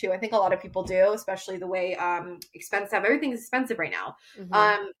issues too. I think a lot of people do, especially the way expensive, everything's expensive right now.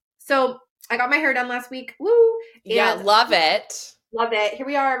 So I got my hair done last week. Woo! Yeah, love it. Love it. Here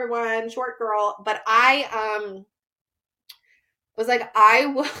we are, everyone. Short girl. But I was like,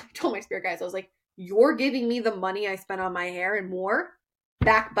 I told my spirit guys, I was like, you're giving me the money I spent on my hair and more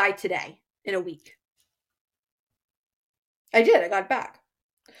back by today in a week. I did. I got it back.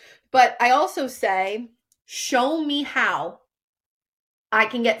 But I also say, show me how I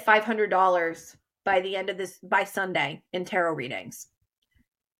can get $500 by the end of this, by Sunday in tarot readings.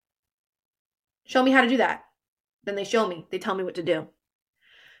 Show me how to do that. Then they show me. They tell me what to do.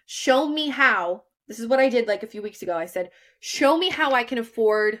 Show me how. This is what I did like a few weeks ago. I said, show me how I can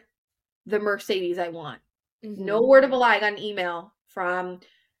afford the Mercedes I want. No word of a lie. I got an email from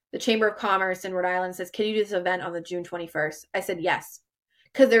the Chamber of Commerce in Rhode Island. Says, can you do this event on the June 21st? I said, yes.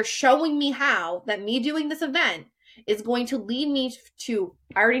 Because they're showing me how that me doing this event is going to lead me to,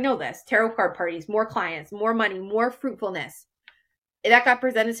 I already know this, tarot card parties, more clients, more money, more fruitfulness. That got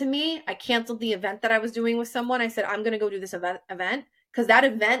presented to me. I canceled the event that I was doing with someone. I said, I'm going to go do this event because that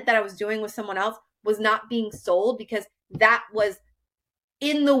event that I was doing with someone else was not being sold because that was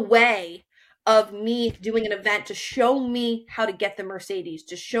in the way of me doing an event to show me how to get the Mercedes,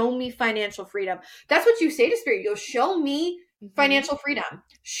 to show me financial freedom. That's what you say to spirit. You go, show me financial freedom.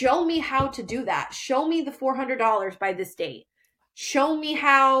 Show me how to do that. Show me the $400 by this date. Show me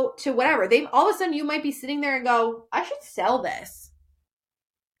how to whatever. They all of a sudden you might be sitting there and go, I should sell this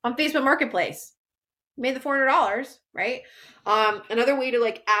on Facebook Marketplace. Made the $400, right? Another way to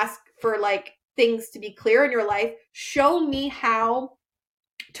like ask for like things to be clear in your life. Show me how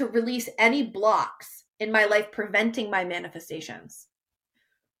to release any blocks in my life preventing my manifestations.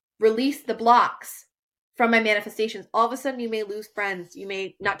 Release the blocks from my manifestations. All of a sudden you may lose friends. You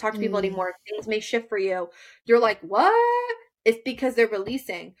may not talk to people anymore. Things may shift for you. You're like, what? It's because they're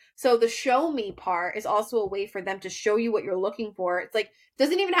releasing. So the show me part is also a way for them to show you what you're looking for. It's like,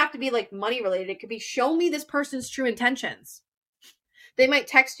 doesn't even have to be like money related. It could be show me this person's true intentions. They might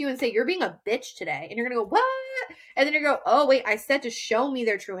text you and say, you're being a bitch today. And you're going to go, what? And then you go, oh, wait, I said to show me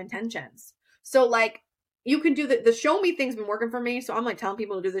their true intentions. So like you can do the show me thing's been working for me. So I'm like telling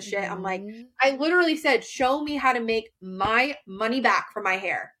people to do this shit. I'm like, I literally said, show me how to make my money back for my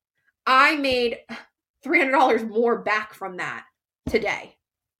hair. I made $300 more back from that today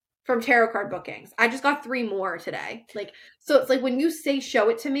from tarot card bookings. I just got 3 more today. Like, so it's like when you say, show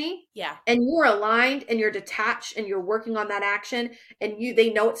it to me, yeah, and you're aligned and you're detached and you're working on that action and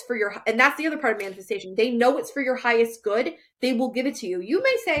they know it's for your, and that's the other part of manifestation. They know it's for your highest good. They will give it to you. You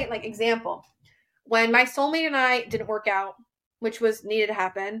may say, like, example, when my soulmate and I didn't work out, which was needed to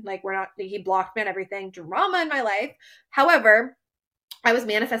happen. Like he blocked me on everything, drama in my life. However, I was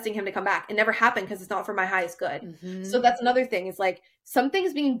manifesting him to come back. It never happened because it's not for my highest good. So that's another thing. Is like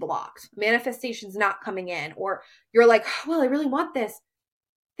something's being blocked. Manifestation's not coming in. Or you're like, oh, well, I really want this.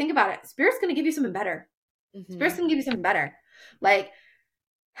 Think about it. Spirit's going to give you something better. Spirit's going to give you something better. Like,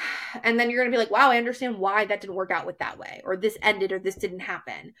 and then you're going to be like, wow, I understand why that didn't work out with that way. Or this ended or this didn't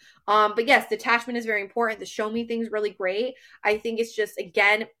happen. But yes, detachment is very important. The show me thing's really great. I think it's just,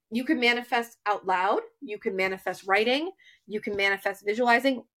 again, you can manifest out loud. You can manifest writing. You can manifest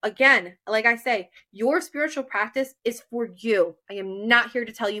visualizing. Again, like I say, your spiritual practice is for you. I am not here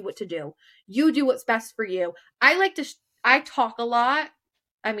to tell you what to do. You do what's best for you. I talk a lot.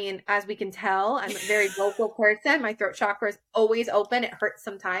 I mean, as we can tell, I'm a very vocal person. My throat chakra is always open. It hurts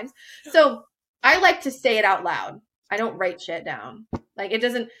sometimes. So I like to say it out loud. I don't write shit down. Like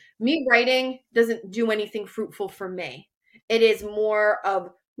me writing doesn't do anything fruitful for me. It is more of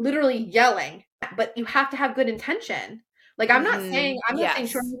literally yelling, but you have to have good intention. Like I'm not saying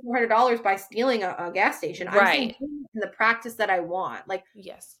show me $400 by stealing a gas station. I'm saying in the practice that I want. Like,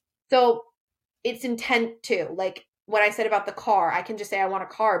 yes. So it's intent too. Like what I said about the car, I can just say I want a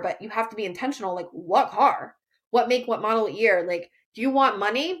car, but you have to be intentional. Like what car, what make, what model, what year? Like, do you want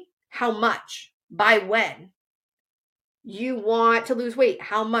money? How much? By when? You want to lose weight?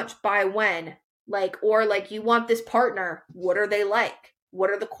 How much? By when? Like, or like you want this partner. What are they like? What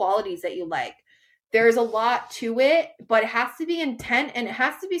are the qualities that you like? There's a lot to it, but it has to be intent and it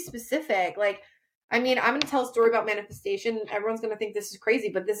has to be specific. Like, I mean, I'm going to tell a story about manifestation. Everyone's going to think this is crazy,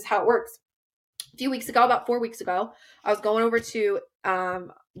 but this is how it works. A few weeks ago, about 4 weeks ago, I was going over to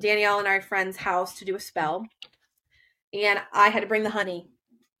Danielle and our friend's house to do a spell. And I had to bring the honey.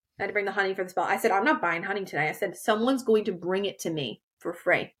 I had to bring the honey for the spell. I said, I'm not buying honey today. I said, someone's going to bring it to me for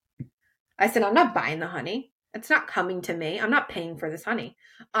free. I said, I'm not buying the honey. It's not coming to me. I'm not paying for this honey.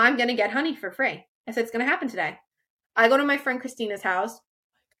 I'm going to get honey for free. I said, it's going to happen today. I go to my friend Christina's house.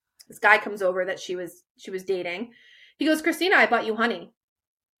 This guy comes over that she was dating. He goes, Christina, I bought you honey.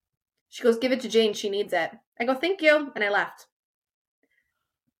 She goes, give it to Jane. She needs it. I go, thank you. And I left.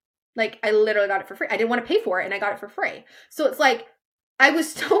 Like, I literally got it for free. I didn't want to pay for it, and I got it for free. So it's like, I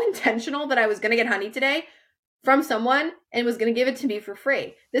was so intentional that I was going to get honey today from someone and was going to give it to me for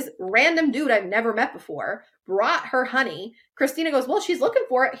free. This random dude I've never met before brought her honey. Christina goes, well, she's looking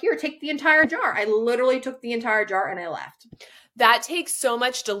for it. Here, take the entire jar. I literally took the entire jar and I left. That takes so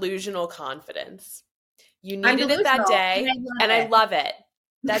much delusional confidence. You needed it that day, and I love it.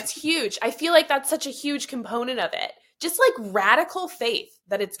 That's huge. I feel like that's such a huge component of it. Just like radical faith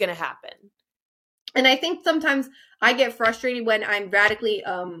that it's going to happen. And I think sometimes I get frustrated when I'm radically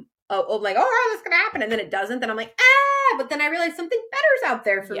like, oh, this is going to happen. And then it doesn't. Then I'm like, but then I realize something better's out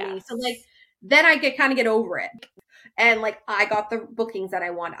there for me. So like, then I kind of get over it. And like, I got the bookings that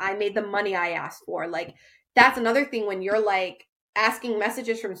I want. I made the money I asked for. Like, that's another thing when you're like asking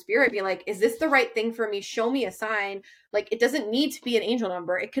messages from spirit, be like, is this the right thing for me? Show me a sign. Like, it doesn't need to be an angel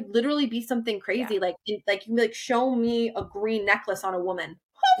number. It could literally be something crazy. Like you can be like, show me a green necklace on a woman.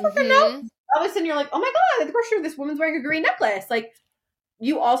 Oh, freaking no. All of a sudden you're like, oh my God, the picture of this woman's wearing a green necklace. Like,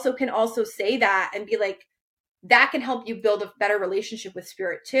 you also can also say that and be like, that can help you build a better relationship with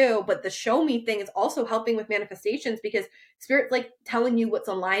spirit too. But the show me thing is also helping with manifestations, because spirit's like telling you what's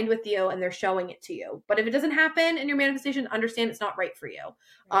aligned with you and they're showing it to you. But if it doesn't happen in your manifestation, understand it's not right for you.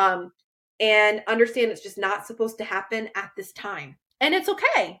 And understand it's just not supposed to happen at this time. And it's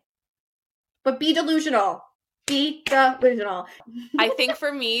okay. But be delusional. Be delusional. I think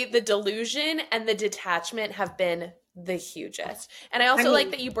for me, the delusion and the detachment have been the hugest. And I also like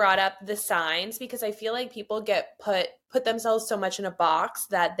that you brought up the signs, because I feel like people get put themselves so much in a box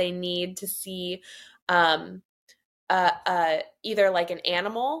that they need to see either like an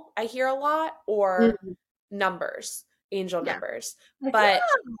animal, I hear a lot, or numbers, angel numbers. But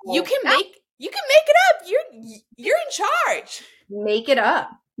you can make it up. You're in charge. Make it up.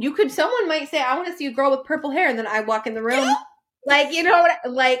 Someone might say, I want to see a girl with purple hair, and then I walk in the room. Yeah. Like, you know what,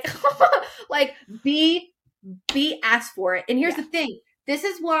 like be asked for it. And here's the thing. This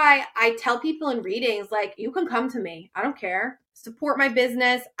is why I tell people in readings, like, you can come to me. I don't care. Support my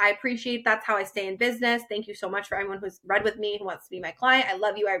business. I appreciate that's how I stay in business. Thank you so much for everyone who's read with me, who wants to be my client. I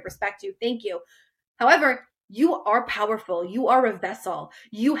love you. I respect you. Thank you. However, you are powerful. You are a vessel.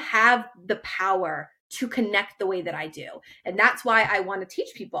 You have the power to connect the way that I do. And that's why I want to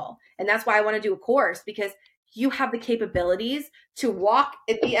teach people. And that's why I want to do a course, because you have the capabilities to walk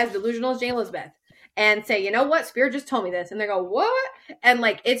and be as delusional as Jane Elizabeth and say, you know what? Spirit just told me this. And they go, what? And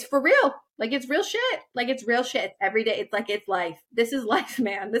like, it's for real. Like, it's real shit. Like, it's real shit. It's every day. It's like, it's life. This is life,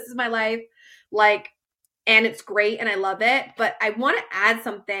 man. This is my life. Like, and it's great. And I love it. But I want to add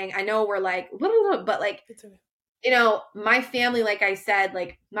something. I know we're like, but like, you know, my family, like I said,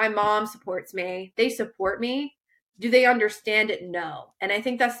 like, my mom supports me. They support me. Do they understand it? No. And I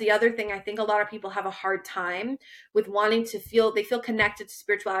think that's the other thing. I think a lot of people have a hard time with wanting to they feel connected to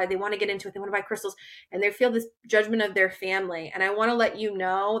spirituality. They want to get into it. They want to buy crystals, and they feel this judgment of their family. And I want to let you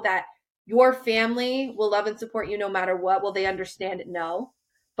know that your family will love and support you no matter what. Will they understand it? No.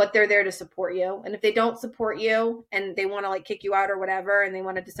 But they're there to support you. And if they don't support you and they want to like kick you out or whatever, and they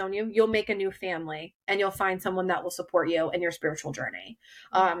want to disown you, you'll make a new family and you'll find someone that will support you in your spiritual journey.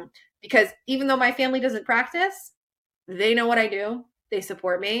 Because even though my family doesn't practice, they know what I do. They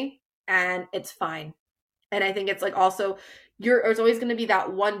support me, and it's fine. And I think it's like also there's always going to be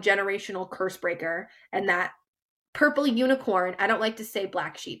that one generational curse breaker, and that purple unicorn. I don't like to say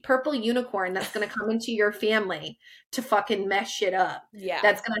black sheep, purple unicorn that's going to come into your family to fucking mess shit up. Yeah.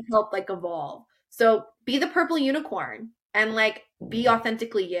 That's going to help like evolve. So be the purple unicorn and like be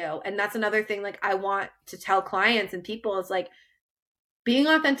authentically you. And that's another thing like I want to tell clients and people is like, being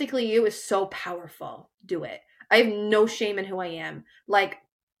authentically you is so powerful. Do it. I have no shame in who I am. Like,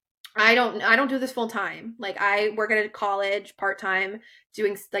 I don't do this full time. Like, I work at a college part-time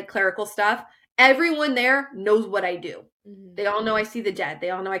doing like clerical stuff. Everyone there knows what I do. Mm-hmm. They all know I see the dead. They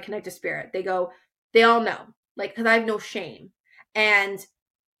all know I connect to spirit. They all know, like, because I have no shame. And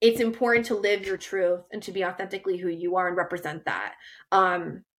it's important to live your truth and to be authentically who you are and represent that.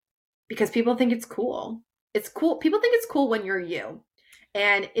 Because people think it's cool. It's cool. People think it's cool when you're you.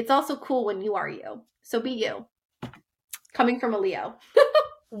 And it's also cool when you are you. So be you. Coming from a Leo.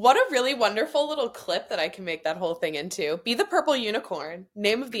 What a really wonderful little clip that I can make that whole thing into. Be the purple unicorn.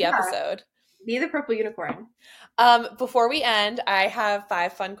 Name of the episode. Be the purple unicorn. Before we end, I have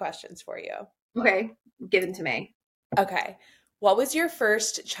 5 fun questions for you. Okay. Given to me. Okay. What was your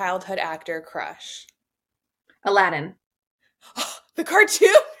first childhood actor crush? Aladdin. The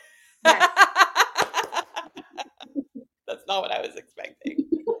cartoon? Yes. That's not what I was expecting.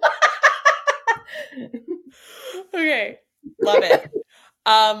 Okay. Love it.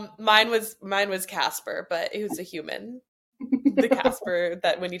 Mine was Casper, but it was a human. The Casper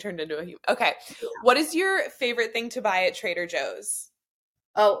that when he turned into a human. Okay. What is your favorite thing to buy at Trader Joe's?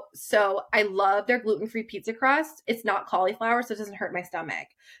 Oh, so I love their gluten-free pizza crust. It's not cauliflower, so it doesn't hurt my stomach.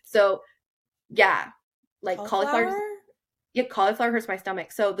 So yeah, like cauliflower. Cauliflower? Yeah, cauliflower hurts my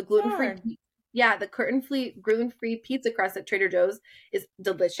stomach. So the gluten-free, Darn. yeah, the gluten-free pizza crust at Trader Joe's is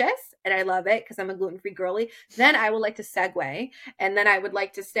delicious, and I love it because I'm a gluten-free girly. Then I would like to segue, and then I would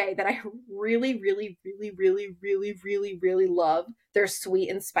like to say that I really, really, really, really, really, really, really love their sweet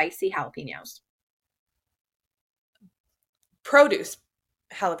and spicy jalapenos. Produce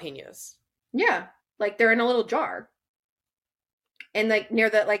jalapenos. Yeah, like they're in a little jar. And like near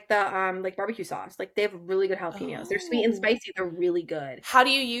the like barbecue sauce. Like they have really good jalapenos. They're sweet and Oh. spicy. They're really good. How do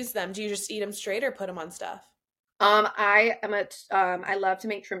you use them? Do you just eat them straight or put them on stuff? I love to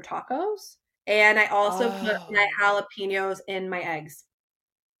make shrimp tacos, and I also put my Oh. jalapenos in my eggs.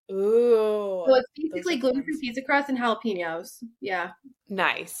 So Ooh. it's Those basically are the gluten-free ones. pizza crust and jalapenos. Yeah.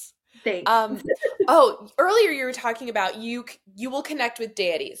 Nice. Thanks. Earlier you were talking about you will connect with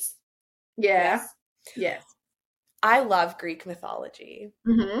deities. Yeah. Yes. Yes. I love Greek mythology.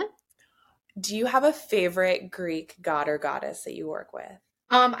 Hmm. Do you have a favorite Greek god or goddess that you work with?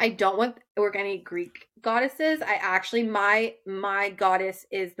 I don't want to work any Greek goddesses. I actually my goddess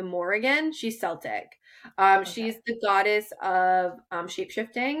is the Morrigan. She's Celtic. She's Okay. the goddess of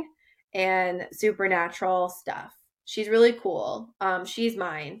shapeshifting and supernatural stuff. She's really cool. She's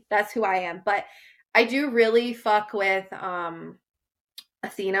mine. That's who I am. But I do really fuck with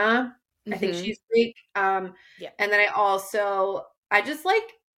Athena. I think Mm-hmm. she's Greek. Yeah. And then I just like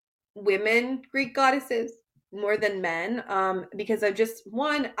women Greek goddesses more than men because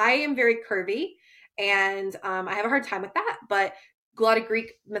I am very curvy and I have a hard time with that. But a lot of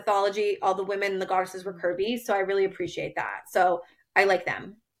Greek mythology, all the women and the goddesses were curvy, so I really appreciate that. So I like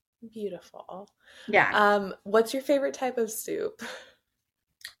them. Beautiful. Yeah. What's your favorite type of soup?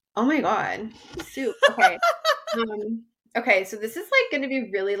 Oh my god. Soup. Okay. Um, okay, so this is like going to be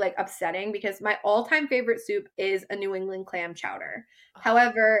really like upsetting because my all-time favorite soup is a New England clam chowder.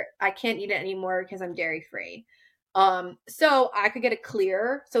 However, I can't eat it anymore because I'm dairy free. So I could get a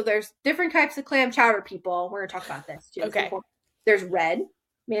clear. So there's different types of clam chowder, people. We're gonna talk about this too. This is Okay. important. There's red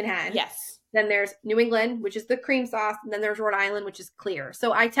Manhattan. Yes. Then there's New England, which is the cream sauce, and then there's Rhode Island, which is clear.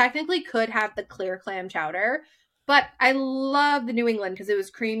 So I technically could have the clear clam chowder, but I love the New England because it was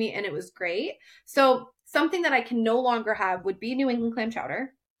creamy and it was great. So something that I can no longer have would be New England clam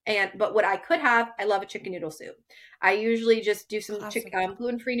chowder. But what I could have, I love a chicken noodle soup. I usually just do some Classic.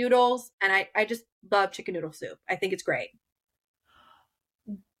 gluten-free noodles, and I just love chicken noodle soup. I think it's great.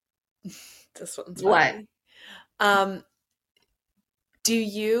 This one's What? funny. Um, do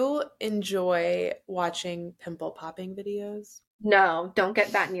you enjoy watching pimple popping videos? No, don't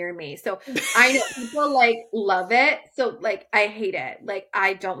get that near me. So I know people like love it. So like I hate it. Like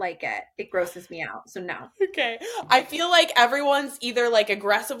I don't like it. It grosses me out. So no. Okay. I feel like everyone's either like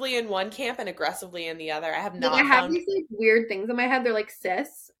aggressively in one camp and aggressively in the other. I have Like I not have found. these like weird things in my head. They're like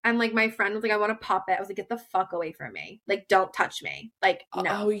cysts. And like my friend was like, I want to pop it. I was like, get the fuck away from me. Like, don't touch me. Like, Oh,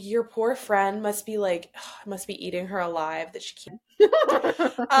 no. your poor friend must be like, must be eating her alive that she can't.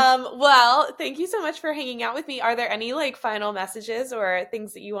 um, Well, thank you so much for hanging out with me. Are there any like final messages or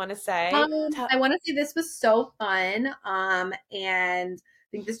things that you want to say? I want to say this was so fun. And I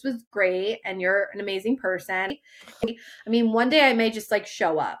think this was great. And you're an amazing person. I mean, one day I may just like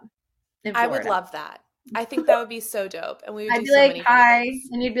show up in I would Florida. love that. I think that would be so dope, and we would I'd do be so like, many fun hi. things.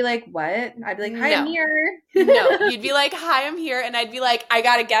 And you'd be like, what? I'd be like, hi, I'm No, here. no, you'd be like, "Hi, I'm here," and I'd be like, "I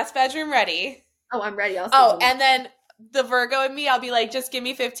got a guest bedroom ready." Oh, I'm ready. I'll sleep Oh, with you. and then the Virgo and me, I'll be like, "Just give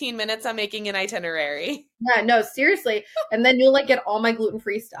me 15 minutes. I'm making an itinerary." Yeah, no, seriously. And then you'll like get all my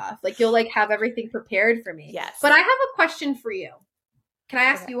gluten-free stuff. Like you'll like have everything prepared for me. Yes. But I have a question for you. Can I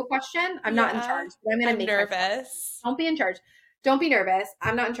ask Okay. you a question? I'm not in Yeah. charge, but I'm gonna I'm make myself. nervous. Don't be in charge. Don't be nervous.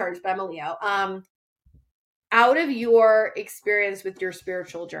 I'm not in charge, but I'm a Leo. Out of your experience with your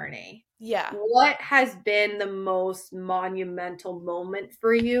spiritual journey, Yeah. what has been the most monumental moment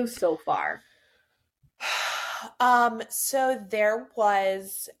for you so far? So there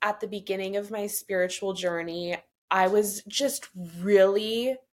was at the beginning of my spiritual journey, I was just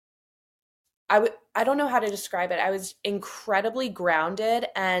really I don't know how to describe it. I was incredibly grounded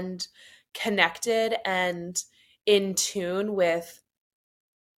and connected and in tune with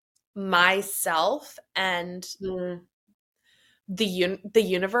myself and Mm, the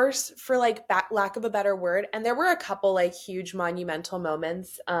universe, for like lack of a better word. And there were a couple like huge monumental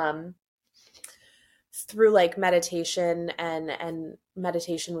moments through like meditation and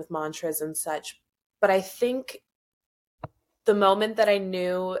meditation with mantras and such. But I think the moment that I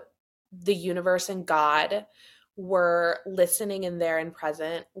knew the universe and God were listening and there and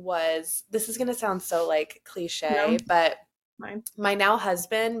present was, this is going to sound so like cliche, No, but fine. my now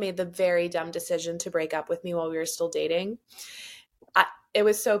husband made the very dumb decision to break up with me while we were still dating. It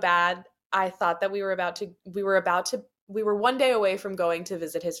was so bad. I thought that we were one day away from going to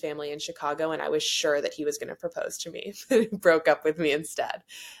visit his family in Chicago, and I was sure that he was going to propose to me. He broke up with me instead.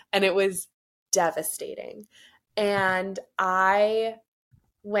 And it was devastating. And I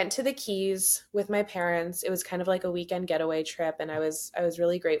went to the Keys with my parents. It was kind of like a weekend getaway trip, and I was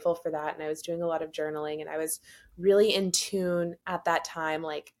really grateful for that. And I was doing a lot of journaling, and I was really in tune at that time.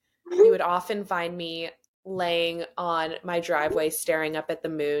 Like, you would often find me laying on my driveway staring up at the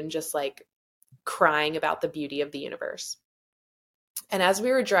moon, just like crying about the beauty of the universe. And as we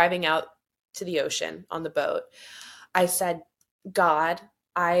were driving out to the ocean on the boat, I said, God,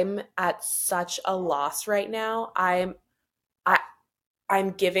 I'm at such a loss right now. I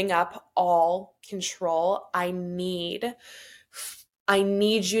I'm giving up all control. I need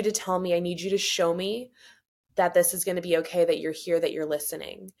you to tell me, I need you to show me that this is going to be okay, that you're here, that you're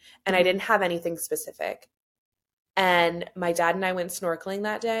listening. And I didn't have anything specific. And my dad and I went snorkeling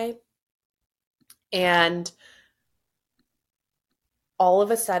that day. And all of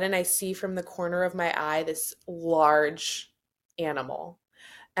a sudden, I see from the corner of my eye this large animal.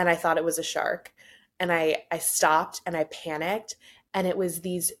 And I thought it was a shark. And I stopped and I panicked. And it was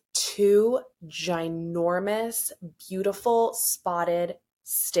these two ginormous, beautiful, spotted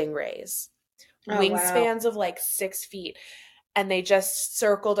stingrays, wingspans of like 6 feet. And they just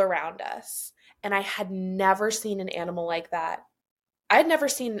circled around us. And I had never seen an animal like that. I had never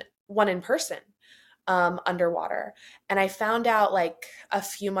seen one in person underwater. And I found out like a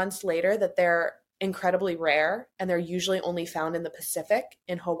few months later that they're incredibly rare, and they're usually only found in the Pacific,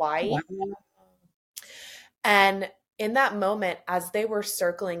 in Hawaii. Wow. And in that moment, as they were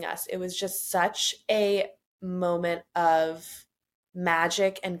circling us, it was just such a moment of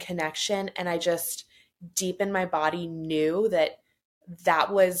magic and connection. And I just, deep in my body, knew that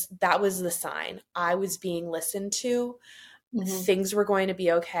that was the sign. I was being listened to. Things were going to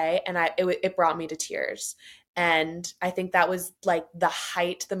be okay. And it brought me to tears. And I think that was like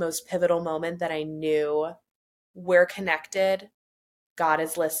the most pivotal moment that I knew, we're connected. God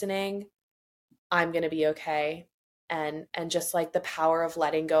is listening. I'm going to be okay. And just like the power of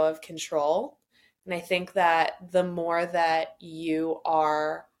letting go of control. And I think that the more that you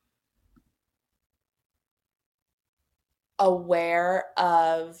are aware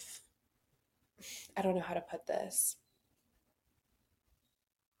of, I don't know how to put this,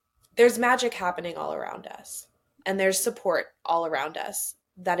 there's magic happening all around us, and there's support all around us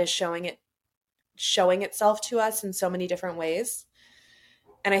that is showing itself to us in so many different ways.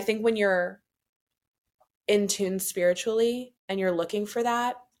 And I think when you're in tune spiritually and you're looking for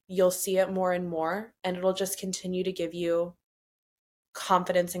that, you'll see it more and more, and it'll just continue to give you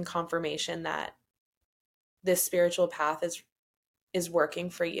confidence and confirmation that this spiritual path is working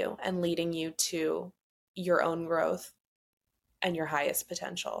for you and leading you to your own growth and your highest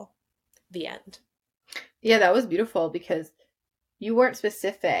potential. The end. Yeah, that was beautiful because you weren't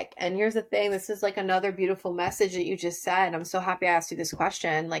specific. And here's the thing, this is like another beautiful message that you just said. I'm so happy I asked you this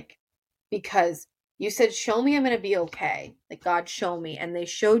question, like, because you said, show me I'm going to be okay. Like, God, show me. And they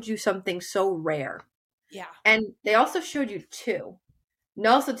showed you something so rare. Yeah. And they also showed you two. And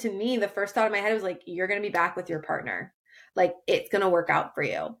also, to me, the first thought in my head was like, you're going to be back with your partner. Like, it's going to work out for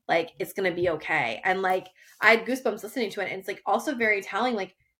you. Like, it's going to be okay. And like, I had goosebumps listening to it. And it's like also very telling.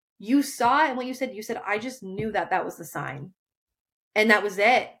 Like, you saw it, and what you said, I just knew that was the sign. And that was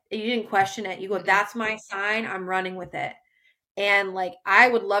it. You didn't question it. You go, that's my sign. I'm running with it. And like, I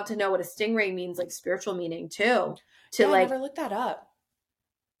would love to know what a stingray means, like spiritual meaning too. I never looked that up.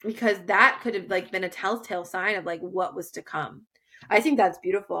 Because that could have like been a telltale sign of like what was to come. I think that's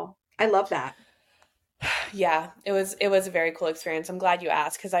beautiful. I love that. Yeah, it was a very cool experience. I'm glad you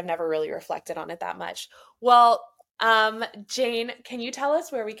asked because I've never really reflected on it that much. Well, Jane, can you tell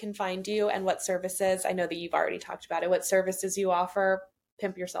us where we can find you and what services? I know that you've already talked about it. What services you offer?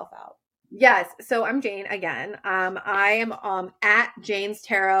 Pimp yourself out. Yes. So I'm Jane again. I am at Jane's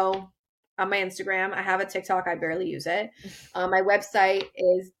Tarot on my Instagram. I have a TikTok. I barely use it. My website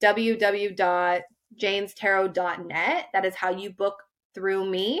is www.janestarot.net. That is how you book through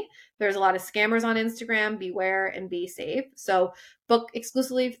me. There's a lot of scammers on Instagram. Beware and be safe. So book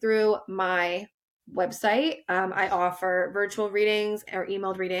exclusively through my website. I offer virtual readings or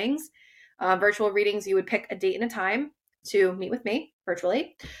emailed readings. Virtual readings, you would pick a date and a time to meet with me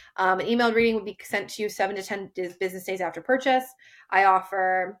virtually. An emailed reading would be sent to you 7 to 10 business days after purchase. I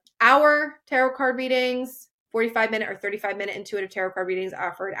offer hour tarot card readings, 45-minute or 35-minute intuitive tarot card readings. I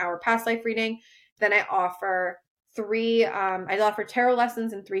offer an hour past life reading. Then I offer I offer tarot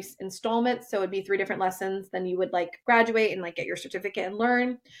lessons in 3 installments. So it'd be 3 different lessons. Then you would like graduate and like get your certificate and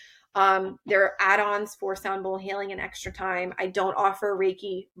learn. There are add-ons for sound bowl healing and extra time. I don't offer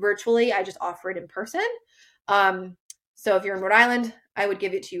Reiki virtually. I just offer it in person. So if you're in Rhode Island, I would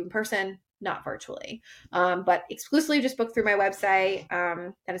give it to you in person, not virtually. But exclusively just book through my website.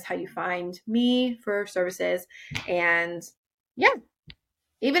 That is how you find me for services. And yeah,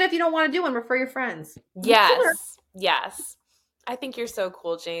 even if you don't want to do one, refer your friends. Yes. Yes. I think you're so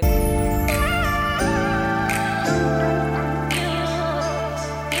cool, Jane.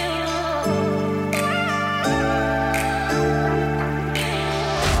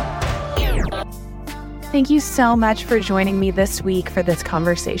 Thank you so much for joining me this week for this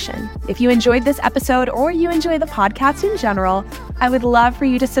conversation. If you enjoyed this episode or you enjoy the podcast in general, I would love for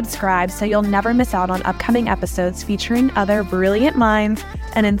you to subscribe so you'll never miss out on upcoming episodes featuring other brilliant minds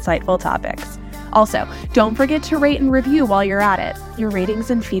and insightful topics. Also, don't forget to rate and review while you're at it. Your ratings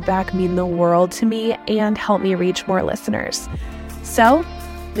and feedback mean the world to me and help me reach more listeners. So,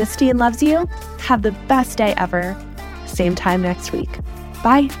 Miss Dean loves you. Have the best day ever. Same time next week.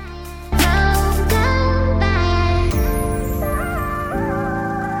 Bye.